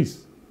the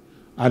police.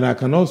 And I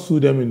cannot sue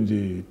them in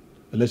the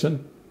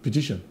election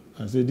petition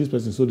and say, this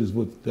person sold his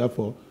vote,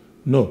 therefore,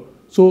 no.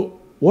 So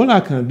what I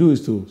can do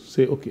is to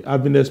say, okay,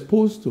 I've been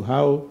exposed to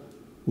how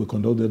we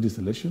conducted this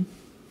election.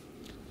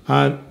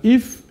 And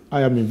if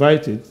I am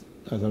invited,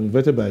 as I'm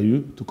invited by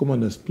you, to come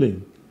and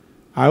explain,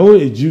 I owe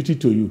a duty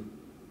to you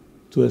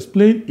to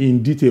explain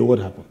in detail what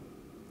happened.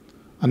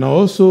 And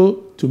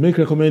also to make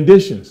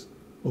recommendations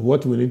of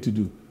what we need to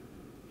do.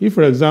 If,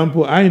 for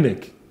example,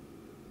 INEC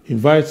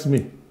invites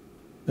me,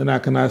 then I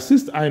can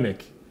assist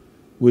INEC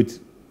with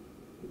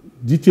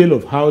detail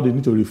of how they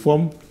need to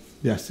reform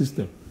their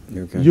system.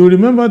 Okay. You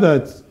remember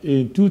that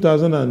in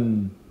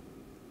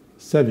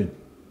 2007,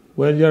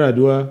 when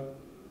Yar'Adua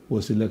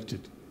was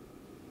elected,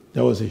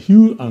 there was a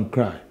hue and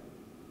cry,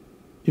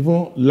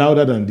 even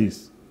louder than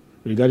this,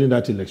 regarding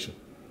that election.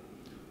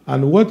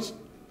 And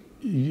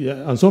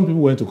some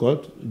people went to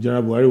court.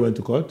 General Buhari went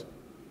to court.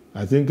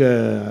 I think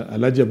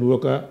Alhaji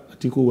Abubakar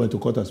Atiku went to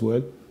court as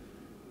well.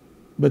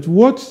 But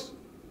what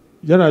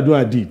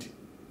Yar'Adua did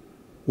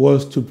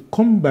was to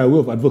come by way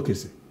of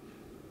advocacy,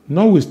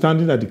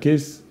 notwithstanding that the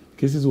cases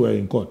were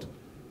in court.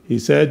 He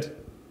said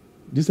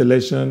this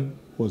election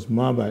was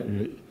marred by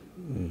it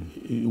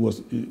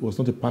was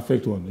not a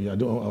perfect one. I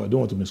don't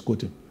want to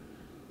misquote him,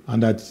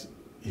 and that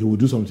he would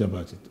do something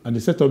about it. And they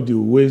set up the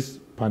Ways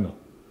panel.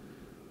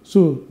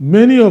 So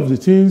many of the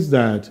things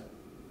that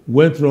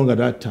went wrong at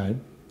that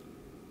time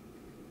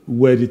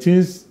were the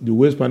things the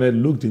Ways panel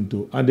looked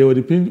into, and they were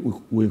the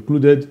things we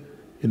included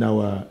in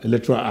our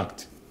Electoral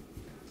Act.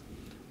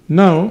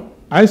 Now,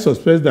 I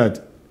suspect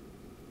that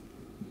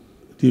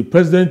the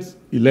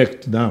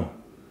president-elect now,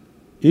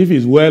 if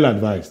he's well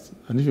advised,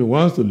 and if he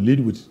wants to lead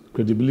with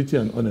credibility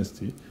and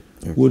honesty,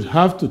 would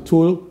have to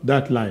toe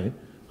that line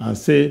and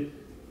say,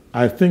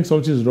 I think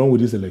something is wrong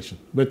with this election.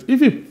 But if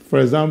he, for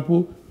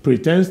example,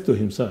 pretends to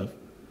himself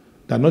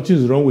that nothing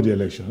is wrong with the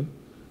election,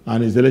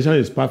 and his election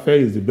is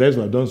perfect, is the best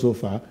we have done so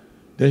far,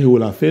 then he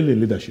will have failed in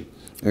leadership.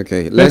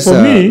 Okay, let's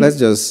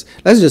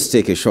just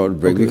take a short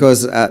break,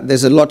 because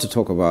there's a lot to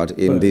talk about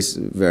in this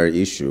very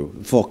issue,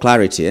 for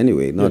clarity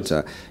anyway. Not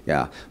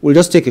yeah. We'll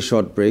just take a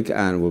short break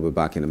and we'll be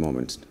back in a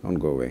moment. Don't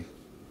go away.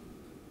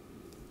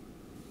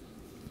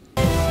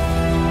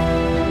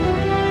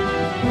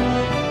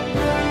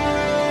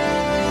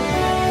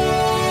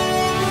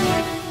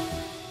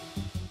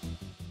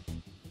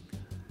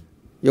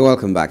 You're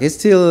welcome back. It's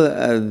still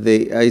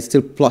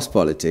Plus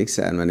Politics,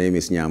 and my name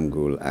is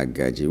Nyamgul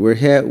Agaji. We're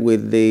here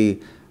with the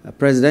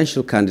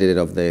presidential candidate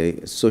of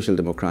the Social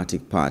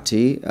Democratic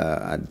Party,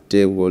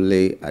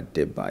 Adewole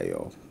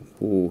Adebayo,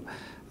 who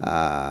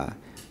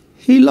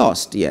he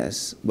lost,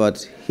 yes,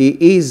 but he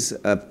is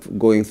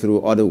going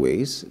through other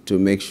ways to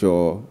make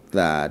sure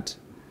that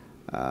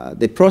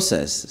the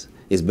process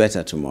is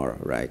better tomorrow,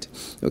 right?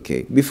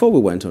 Okay, before we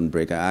went on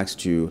break, I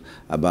asked you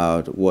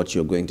about what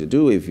you're going to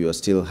do if you're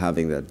still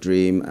having that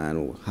dream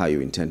and how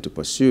you intend to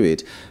pursue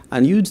it.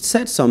 And you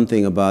said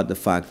something about the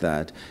fact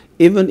that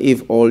even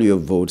if all your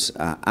votes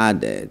are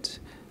added,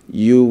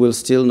 you will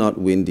still not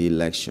win the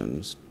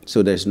elections,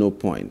 so there's no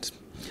point.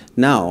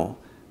 Now,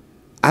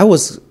 I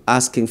was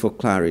asking for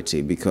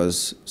clarity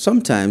because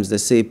sometimes they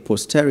say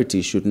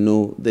posterity should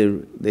know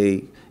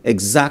the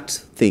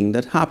exact thing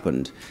that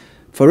happened.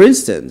 For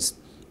instance,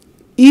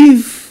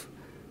 if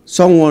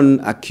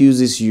someone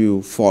accuses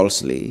you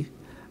falsely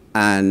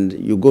and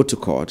you go to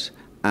court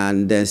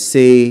and they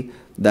say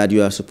that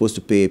you are supposed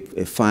to pay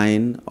a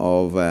fine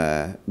of,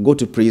 go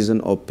to prison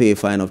or pay a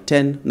fine of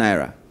 10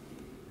 naira,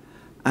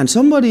 and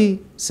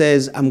somebody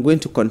says, I'm going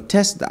to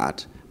contest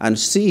that and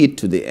see it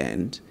to the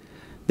end,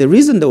 the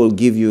reason they will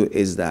give you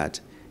is that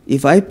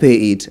if I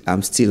pay it,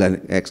 I'm still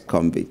an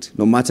ex-convict,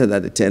 no matter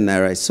that the 10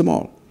 naira is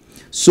small.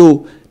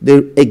 So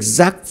the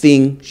exact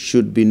thing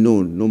should be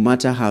known, no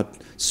matter how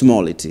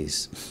small it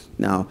is.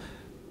 Now,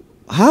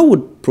 how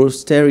would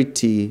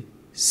posterity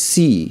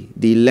see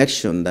the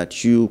election that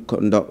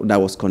that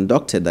was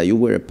conducted, that you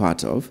were a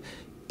part of,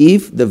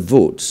 if the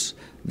votes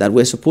that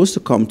were supposed to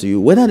come to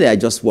you, whether they are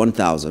just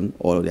 1,000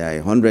 or they are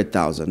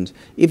 100,000,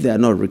 if they are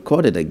not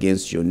recorded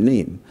against your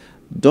name,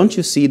 don't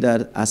you see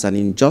that as an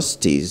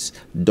injustice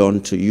done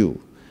to you?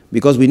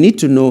 Because we need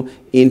to know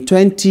in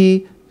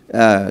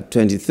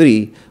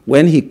 2023,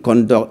 when he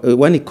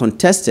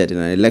contested in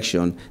an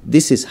election,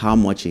 this is how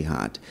much he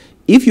had.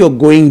 If you're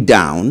going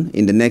down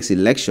in the next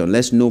election,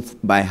 let's know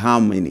by how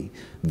many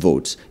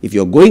votes. If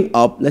you're going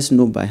up, let's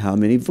know by how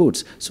many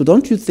votes. So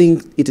don't you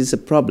think it is a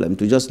problem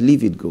to just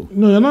leave it go?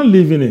 No, you're not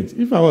leaving it.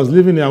 If I was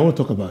leaving it, I won't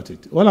talk about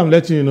it. What I'm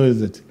letting you know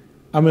is that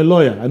I'm a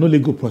lawyer. I know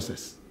legal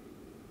process.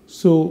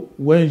 So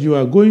when you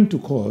are going to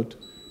court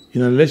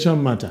in an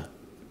election matter,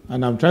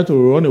 and I'm trying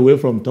to run away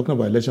from talking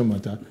about election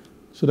matter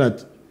so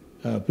that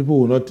people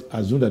will not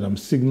assume that I'm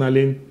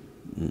signaling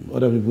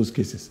other people's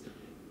cases.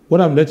 What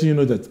I'm letting you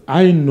know is that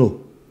I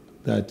know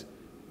that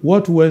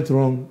what went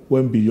wrong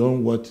went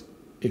beyond what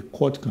a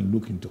court can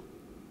look into.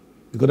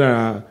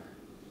 Because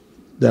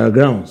there are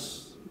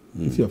grounds.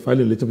 If you're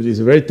filing a little bit, it's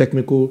a very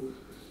technical,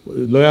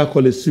 lawyer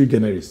call it sui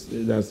generis.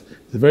 It's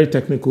a very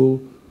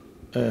technical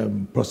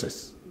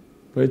process,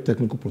 very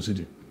technical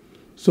procedure.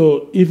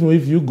 So even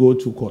if you go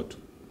to court,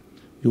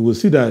 you will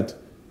see that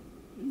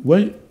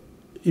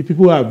if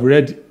people have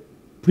read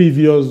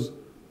previous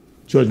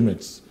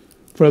judgments.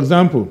 For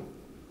example,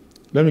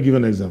 let me give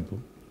an example.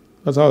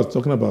 That's how I was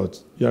talking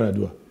about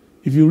Yar'Adua.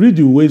 If you read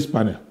the Ways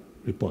Panel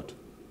report,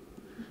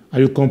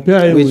 and you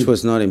compare it Which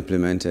was not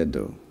implemented,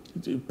 though.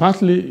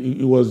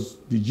 Partly, it was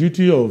the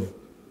duty of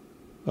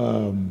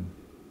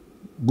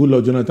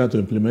Goodluck Jonathan to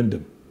implement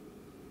them.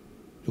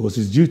 It was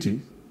his duty,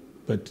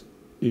 but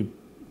he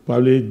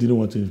probably didn't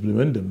want to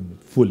implement them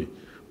fully.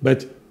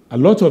 But a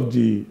lot of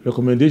the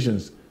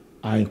recommendations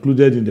are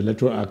included in the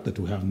Electoral Act that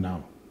we have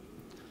now.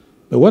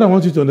 But what I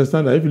want you to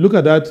understand is that if you look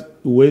at that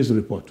Ways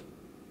report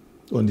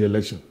on the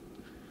election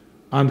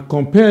and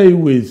compare it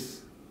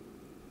with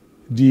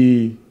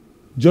the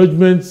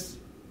judgments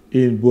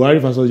in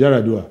Buhari versus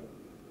Yar'Adua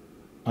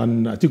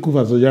and Atiku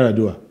versus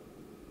Yar'Adua,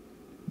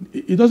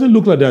 it doesn't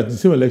look like they're the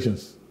same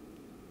elections.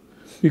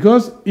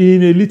 Because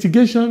in a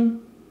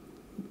litigation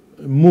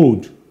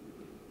mode,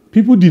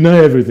 people deny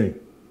everything.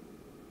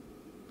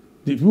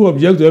 The people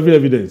object to every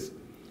evidence.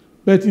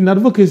 But in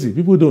advocacy,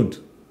 people don't.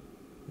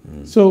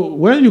 So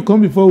when you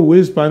come before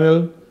Ways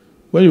Panel,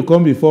 when you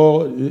come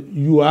before,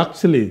 you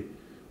actually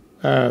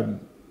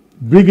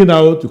bringing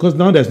out, because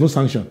now there's no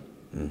sanction.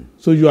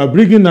 So you are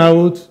bringing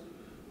out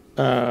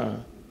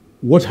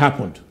what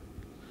happened.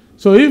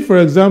 So if, for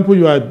example,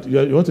 you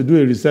want to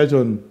do a research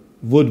on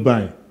vote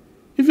buying,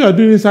 if you are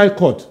doing inside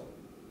court,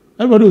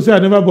 everybody will say, I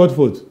never bought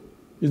vote.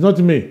 It's not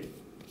me.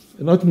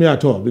 Not me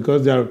at all,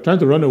 because they are trying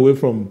to run away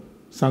from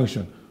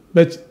sanction.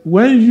 But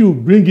when you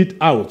bring it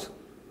out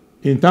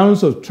in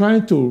terms of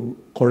trying to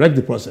correct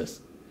the process,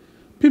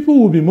 people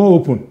will be more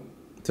open.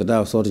 So that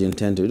was what you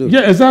intend to do?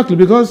 Yeah, exactly,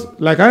 because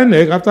like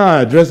INEC, after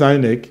I addressed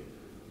INEC,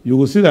 you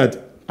will see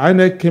that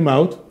INEC came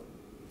out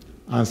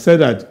and said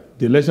that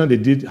the election they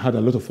did had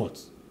a lot of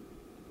faults.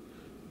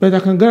 But I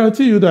can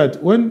guarantee you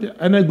that when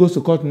INEC goes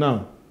to court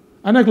now,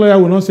 INEC lawyer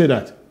will not say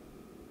that.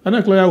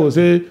 INEC lawyer will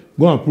say,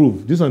 go and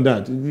prove this and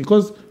that.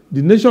 Because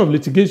the nature of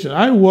litigation,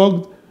 I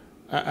worked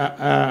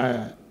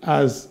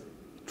as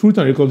Truth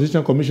and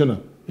Reconciliation Commissioner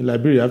in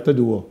Liberia after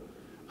the war.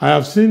 I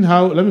have seen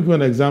how, let me give you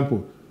an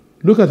example.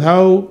 Look at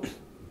how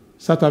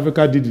South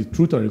Africa did the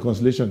Truth and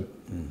Reconciliation.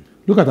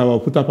 Look at our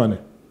Oputa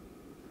panel.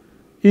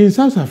 In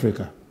South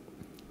Africa,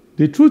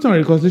 the Truth and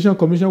Reconciliation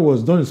Commission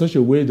was done in such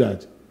a way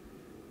that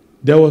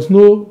there was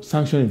no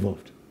sanction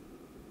involved.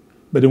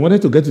 But they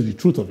wanted to get to the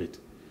truth of it.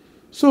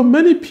 So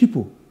many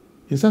people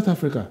in South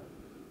Africa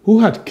who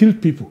had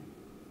killed people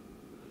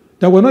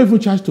that were not even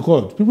charged to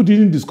court, people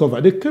didn't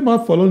discover. They came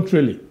out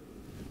voluntarily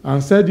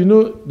and said, you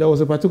know, there was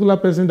a particular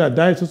person that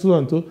died, so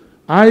and so.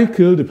 I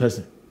killed the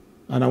person,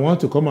 and I want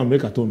to come and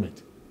make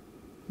atonement.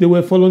 They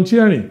were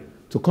volunteering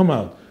to come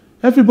out.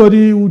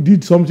 Everybody who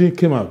did something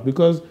came out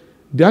because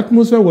the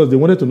atmosphere was they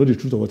wanted to know the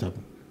truth of what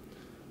happened.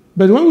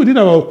 But when we did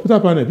our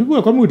Oputa panel, people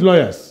were coming with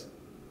lawyers,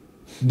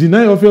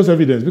 denying obvious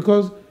evidence,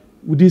 because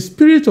with the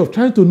spirit of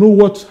trying to know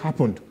what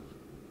happened,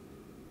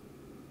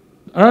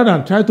 rather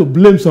than try to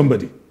blame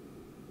somebody.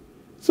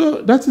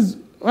 So that is,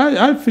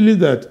 I feel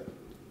that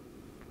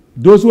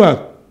those who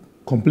are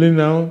complaining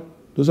now,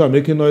 those who are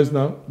making noise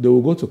now, they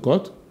will go to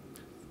court.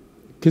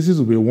 Cases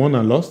will be won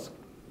and lost.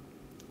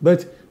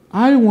 But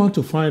I want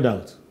to find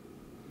out,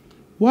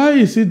 why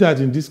is it that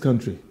in this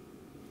country,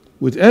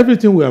 with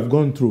everything we have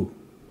gone through,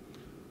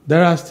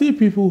 there are still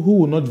people who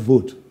will not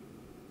vote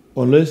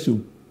unless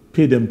you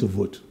pay them to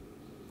vote?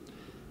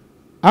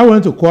 I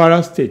went to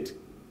Kwara State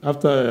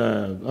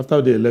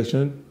after the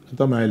election,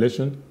 after my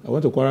election, I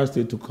went to Kwara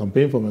State to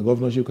campaign for my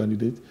governorship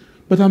candidate.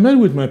 But I met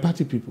with my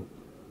party people.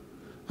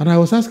 And I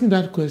was asking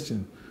that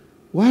question.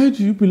 Why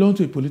do you belong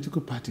to a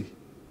political party?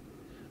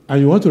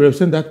 And you want to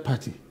represent that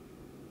party?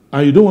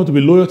 And you don't want to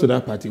be loyal to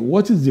that party?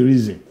 What is the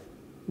reason?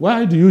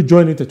 Why do you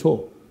join it at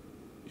all?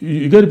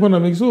 You get the point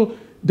I'm making? So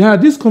there are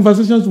these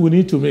conversations we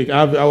need to make.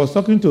 I was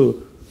talking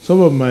to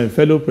some of my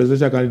fellow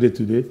presidential candidates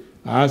today.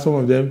 I asked some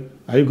of them,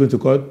 are you going to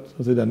court?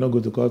 Some said they're not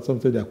going to court. Some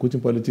said they're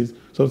quitting politics.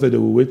 Some said they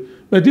will wait.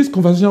 But this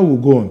conversation will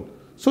go on.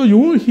 So you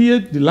won't hear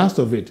the last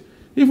of it.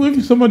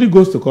 If somebody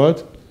goes to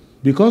court,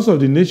 because of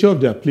the nature of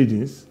their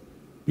pleadings,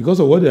 because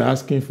of what they're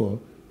asking for,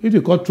 if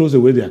the court throws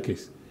away their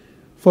case,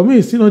 for me,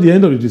 it's still not the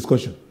end of the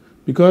discussion.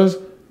 Because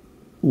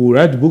we'll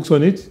write books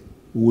on it,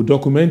 we'll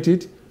document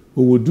it,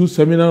 we will do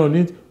seminar on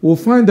it, we'll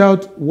find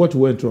out what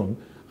went wrong.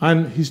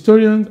 And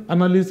historians,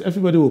 analysts,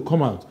 everybody will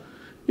come out.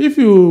 If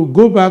you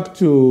go back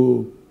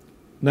to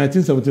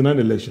 1979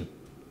 election,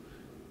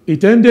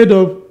 it ended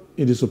up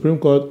in the Supreme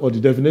Court or the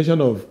definition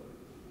of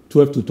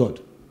 12 to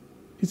 3rd.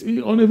 It's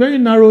on a very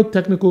narrow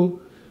technical,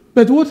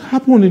 but what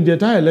happened in the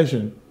entire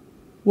election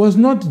was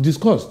not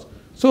discussed.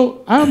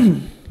 So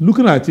I'm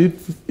looking at it,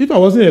 if I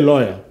wasn't a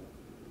lawyer,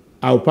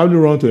 I would probably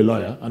run to a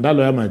lawyer, and that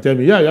lawyer might tell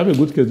me, yeah, you have a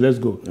good case, let's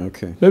go.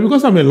 Okay. But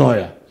because I'm a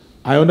lawyer,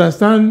 I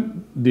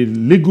understand the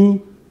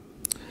legal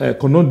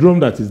conundrum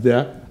that is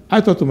there. I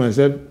thought to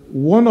myself,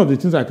 one of the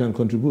things I can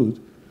contribute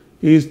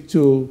is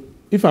to,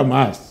 if I'm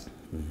asked,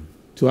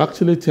 to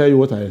actually tell you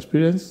what I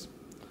experienced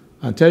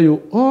and tell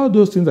you all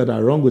those things that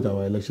are wrong with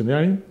our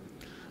electioneering,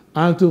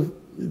 and to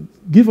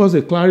give us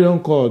a clarion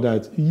call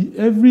that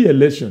every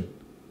election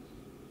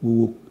we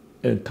will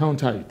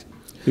encounter it.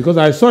 Because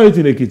I saw it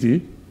in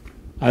Ekiti,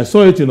 I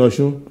saw it in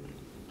Osun,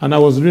 and I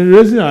was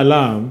raising an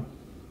alarm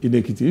in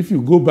Ekiti. If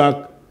you go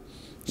back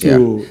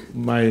to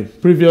my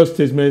previous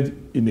statement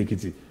in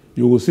Ekiti,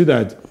 you will see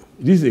that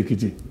this is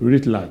Ekiti,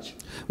 writ large.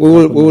 We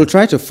will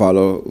try to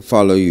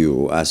follow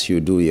you as you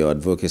do your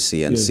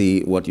advocacy and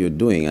see what you're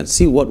doing and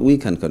see what we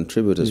can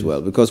contribute as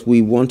well, because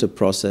we want a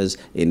process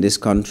in this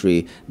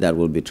country that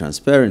will be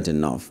transparent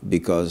enough,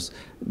 because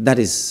that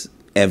is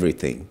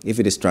everything, if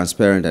it is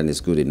transparent and is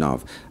good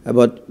enough.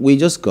 But we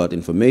just got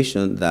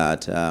information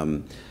that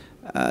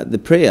the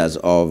prayers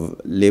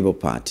of Labour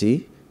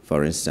Party,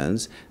 for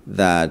instance,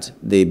 that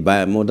the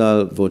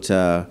bimodal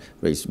voter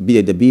race,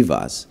 the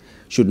BVAS,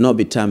 should not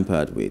be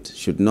tampered with,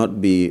 should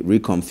not be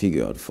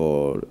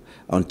reconfigured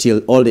until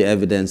all the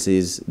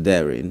evidences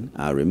therein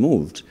are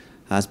removed,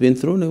 has been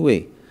thrown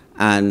away.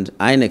 And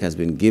INEC has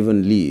been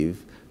given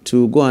leave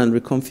to go and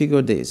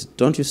reconfigure this.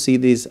 Don't you see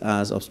this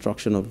as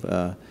obstruction of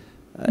no,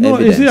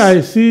 evidence? you see,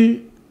 I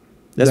see.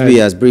 Let's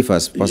be as brief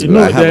as possible. You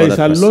know, there is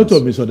a lot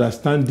of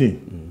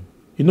misunderstanding.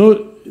 You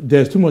know,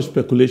 there's too much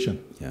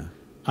speculation. Yeah.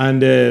 And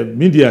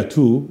media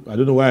too, I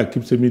don't know why I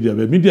keep saying media,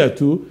 but media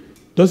too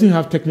doesn't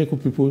have technical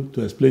people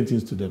to explain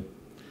things to them.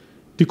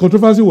 The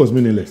controversy was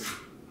meaningless.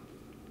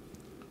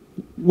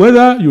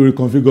 Whether you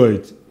reconfigure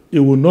it,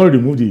 it will not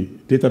remove the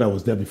data that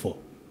was there before.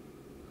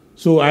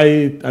 So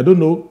I don't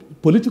know,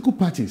 political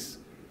parties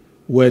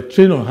were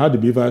trained on how the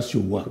beavers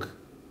should work.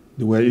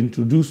 They were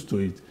introduced to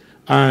it.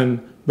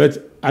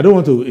 But I don't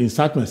want to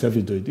insert myself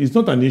into it. It's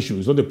not an issue,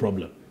 it's not a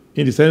problem.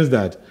 In the sense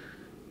that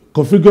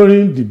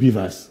configuring the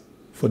beavers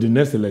for the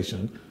next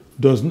election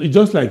it's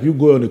just like you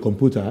go on a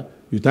computer,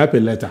 you type a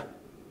letter.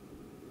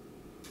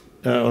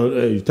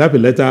 You type a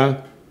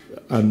letter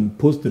and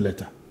post the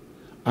letter.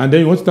 And then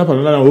you want to type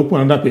another and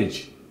open another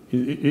page.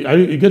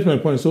 You get my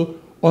point? So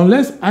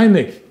unless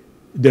INEC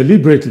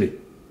deliberately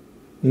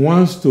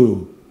wants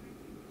to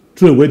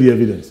throw away the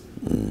evidence,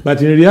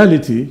 but in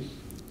reality,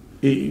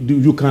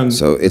 you can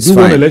do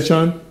one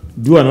election,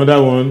 do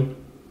another one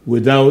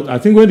without. I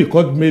think when the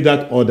court made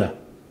that order,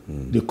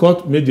 the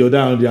court made the order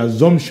on the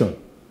assumption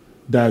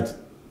that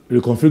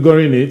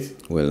reconfiguring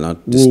it will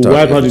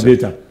wipe out the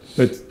data.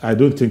 But I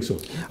don't think so,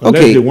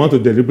 unless they want to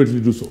deliberately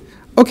do so.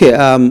 Okay,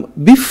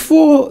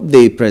 before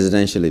the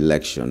presidential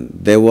election,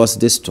 there was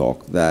this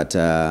talk that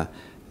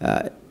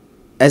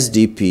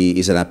SDP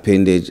is an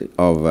appendage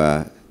of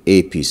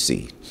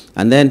APC.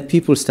 And then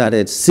people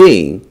started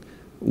saying,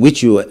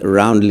 which you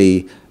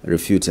roundly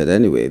refuted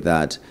anyway,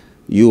 that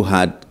you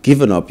had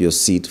given up your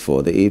seat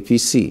for the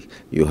APC.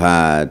 You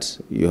had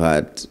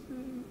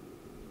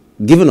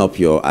given up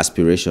your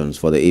aspirations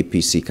for the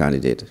APC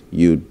candidate.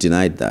 You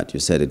denied that. You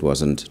said it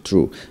wasn't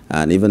true.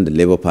 And even the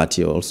Labour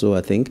Party also,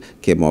 I think,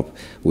 came up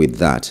with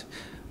that.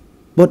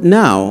 But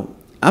now,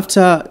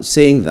 after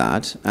saying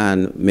that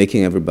and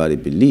making everybody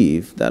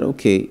believe that,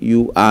 okay,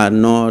 you are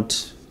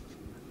not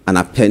an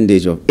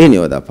appendage of any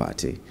other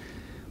party,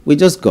 we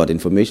just got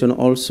information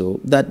also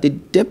that the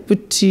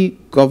deputy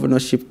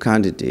governorship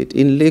candidate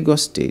in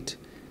Lagos State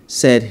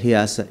said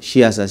she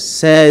has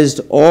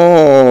assessed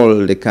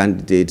all the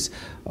candidates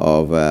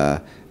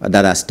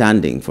that are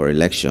standing for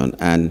election,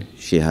 and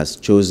she has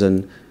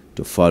chosen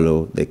to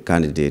follow the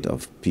candidate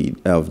of the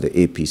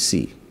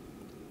APC.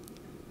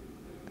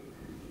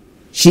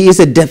 She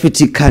is a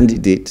deputy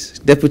candidate,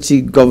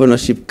 deputy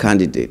governorship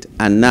candidate,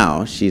 and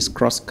now she's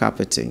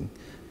cross-carpeting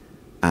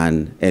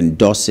and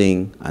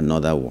endorsing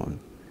another one.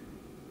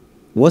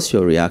 What's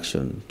your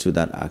reaction to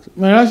that act?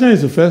 My reaction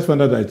is to first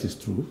find out that it is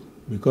true,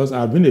 because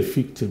I've been a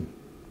victim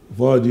of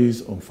all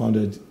this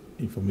unfounded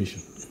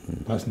information,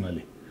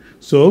 personally.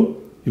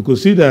 So you could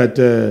see that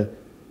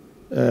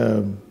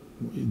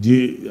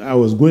I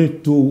was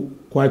going through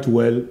quite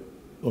well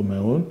on my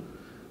own.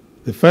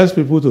 The first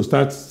people to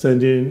start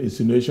sending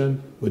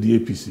insinuation were the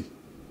APC.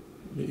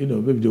 You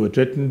know, maybe they were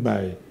threatened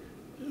by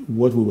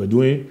what we were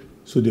doing,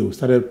 so they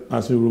started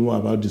passing rumor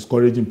about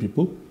discouraging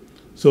people.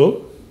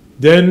 So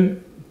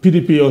then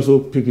PDP also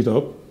picked it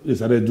up. They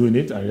started doing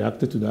it. I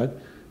reacted to that.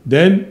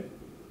 Then,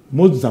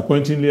 most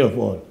disappointingly of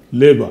all,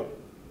 Labour.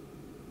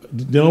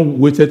 They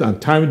waited and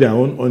timed their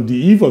own on the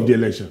eve of the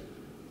election,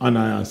 and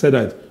I said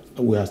that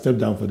we have stepped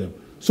down for them.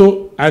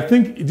 So I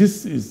think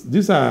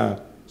these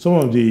are some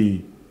of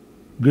the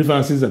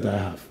grievances that I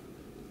have,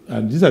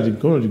 and these are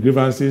some of the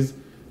grievances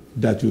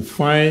that you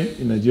find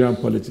in Nigerian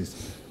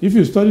politics. If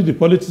you study the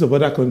politics of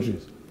other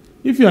countries,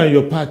 if you are in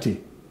your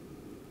party,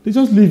 they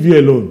just leave you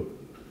alone.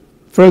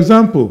 For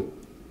example,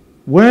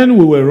 when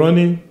we were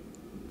running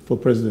for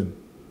president,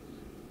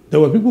 there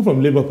were people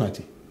from Labour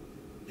Party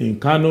in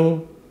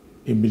Kano,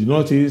 in the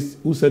Northeast,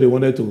 who said they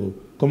wanted to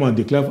come and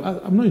declare.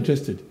 I'm not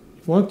interested.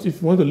 If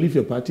you want to leave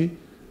your party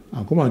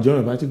and come and join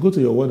a party, go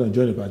to your ward and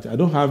join a party. I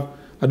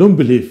don't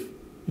believe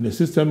in a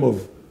system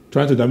of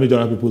trying to damage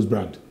other people's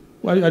brand.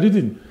 Well, I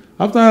didn't.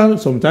 After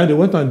some time, they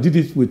went and did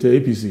it with the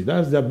APC.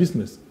 That's their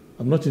business.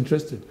 I'm not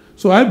interested.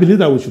 So I believe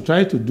that we should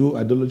try to do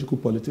ideological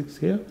politics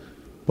here,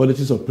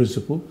 politics of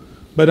principle.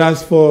 But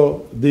as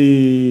for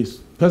the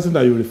person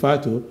that you refer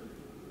to,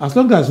 as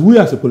long as we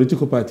as a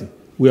political party,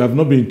 we have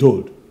not been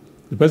told.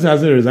 The person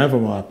hasn't resigned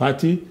from our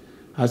party.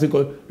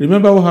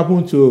 Remember what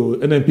happened to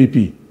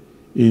NNPP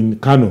in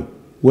Kano,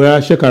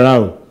 where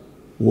Shekarau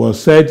was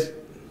said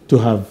to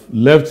have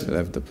left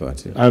the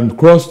party and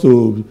crossed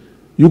to.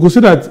 You could see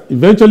that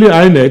eventually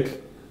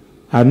INEC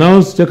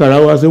announced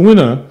Shekarau as a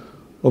winner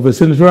of a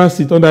senatorial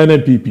seat under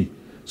NNPP.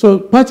 So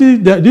party,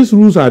 these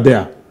rules are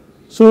there.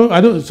 So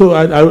I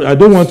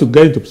don't want to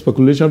get into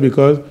speculation,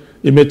 because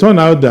it may turn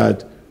out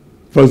that,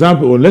 for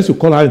example, unless you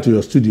call her into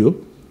your studio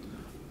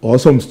or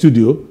some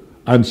studio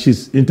and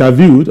she's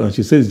interviewed and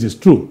she says it's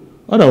true.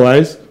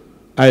 Otherwise,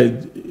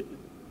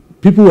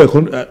 people were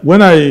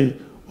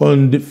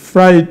on the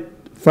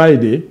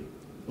Friday,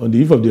 on the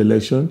eve of the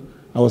election,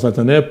 I was at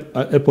an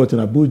airport in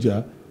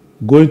Abuja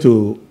going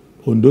to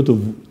Ondo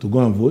to go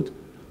and vote.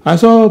 I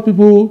saw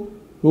people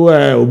who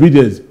were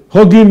obedient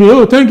hugging me.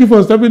 Oh, thank you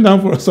for stepping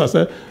down for us. I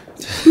said,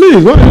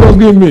 please, why are you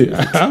hugging me?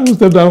 I will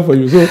step down for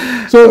you.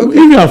 So okay.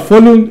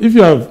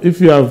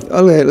 if you have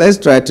okay, let's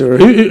try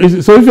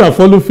to. So if you are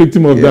fallen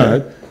victim of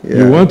that,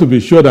 you want to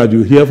be sure that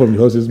you hear from the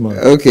horse's mouth.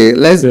 Okay,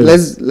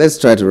 let's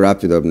try to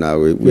wrap it up now.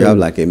 We have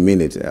like a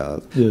minute.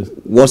 Yes.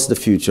 What's the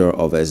future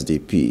of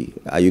SDP?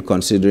 Are you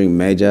considering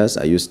measures?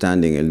 Are you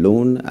standing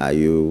alone?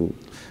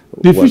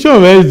 The future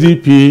of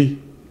SDP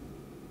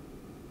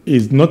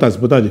is not as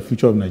important as the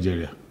future of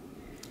Nigeria.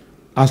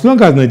 As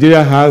long as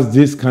Nigeria has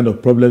this kind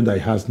of problem that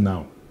it has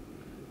now,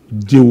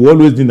 you will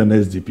always need an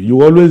SDP.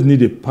 You always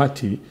need a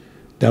party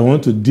that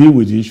wants to deal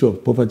with the issue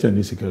of poverty and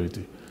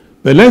insecurity.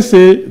 But let's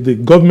say the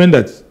government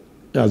that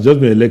has just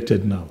been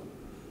elected now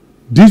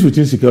deals with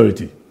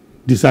insecurity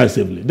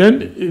decisively,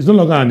 then it's no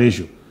longer an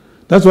issue.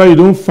 That's why you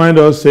don't find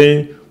us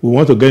saying we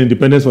want to get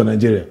independence for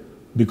Nigeria,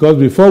 because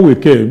before we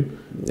came,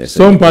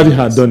 some party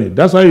had done it.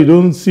 That's why you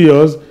don't see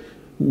us.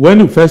 When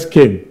we first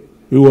came,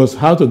 it was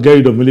how to get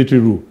rid of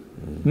military rule.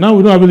 Now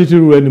we don't have military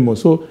rule anymore.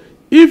 So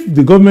if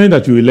the government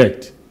that you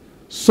elect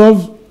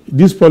solves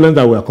these problems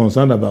that we are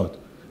concerned about,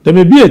 there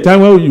may be a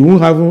time where you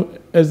won't have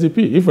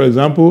SDP. If, for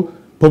example,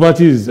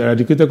 poverty is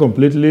eradicated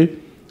completely,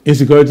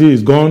 insecurity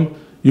is gone,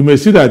 you may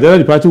see that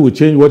the party will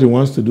change what it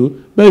wants to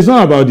do. But it's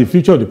not about the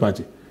future of the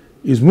party.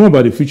 It's more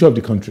about the future of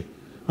the country.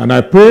 And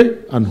I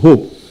pray and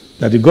hope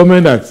that the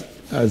government that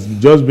has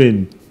just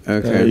been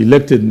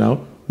elected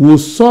now will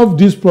solve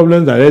these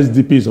problems that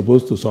SDP is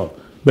supposed to solve.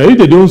 But if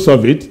they don't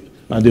solve it,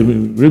 and they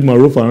will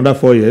rigmarole for another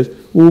 4 years,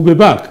 we will be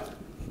back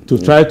to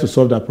try to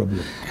solve that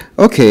problem.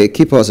 Okay,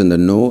 keep us in the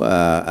know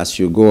as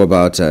you go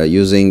about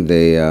using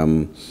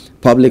the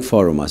public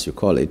forum, as you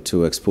call it,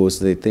 to expose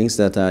the things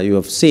that you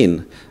have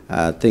seen,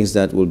 things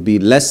that will be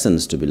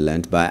lessons to be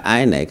learned by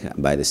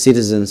INEC, by the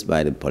citizens,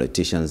 by the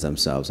politicians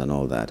themselves and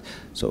all that.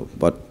 So,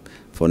 but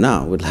for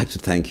now, we'd like to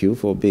thank you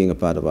for being a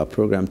part of our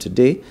program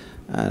today,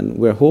 and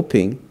we're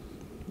hoping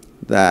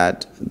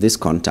that this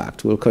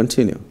contact will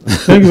continue.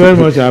 Thank you very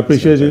much. I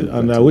appreciate it,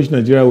 and I wish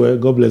Nigeria well.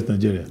 God bless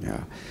Nigeria.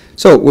 Yeah.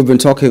 So we've been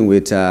talking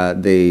with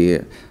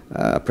the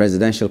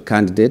presidential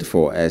candidate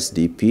for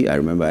SDP. I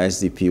remember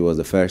SDP was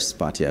the first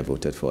party I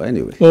voted for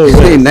anyway. Oh, yes.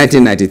 In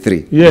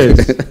 1993.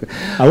 Yes.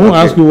 I won't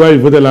ask you why you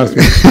voted last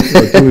week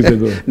or 2 weeks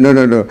ago. No.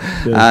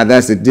 Yes.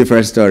 That's a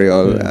different story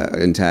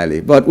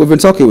entirely. But we've been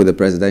talking with the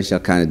presidential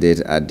candidate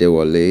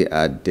Adewole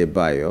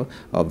Adebayo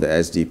of the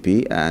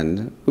SDP,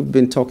 and we've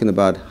been talking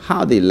about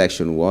how the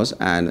election was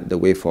and the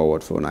way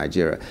forward for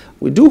Nigeria.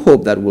 We do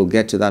hope that we'll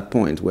get to that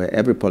point where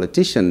every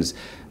politician's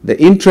the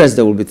interest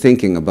they will be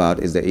thinking about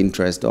is the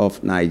interest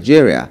of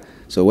Nigeria.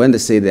 So when they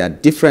say there are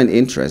different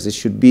interests, it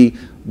should be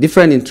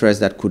different interests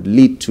that could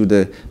lead to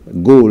the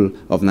goal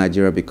of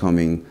Nigeria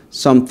becoming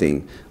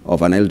something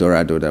of an El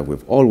Dorado that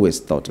we've always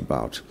thought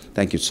about.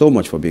 Thank you so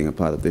much for being a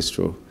part of this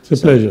show.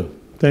 It's a pleasure.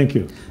 Thank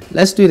you.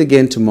 Let's do it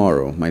again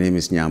tomorrow. My name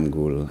is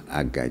Nyamgul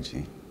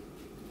Agaji.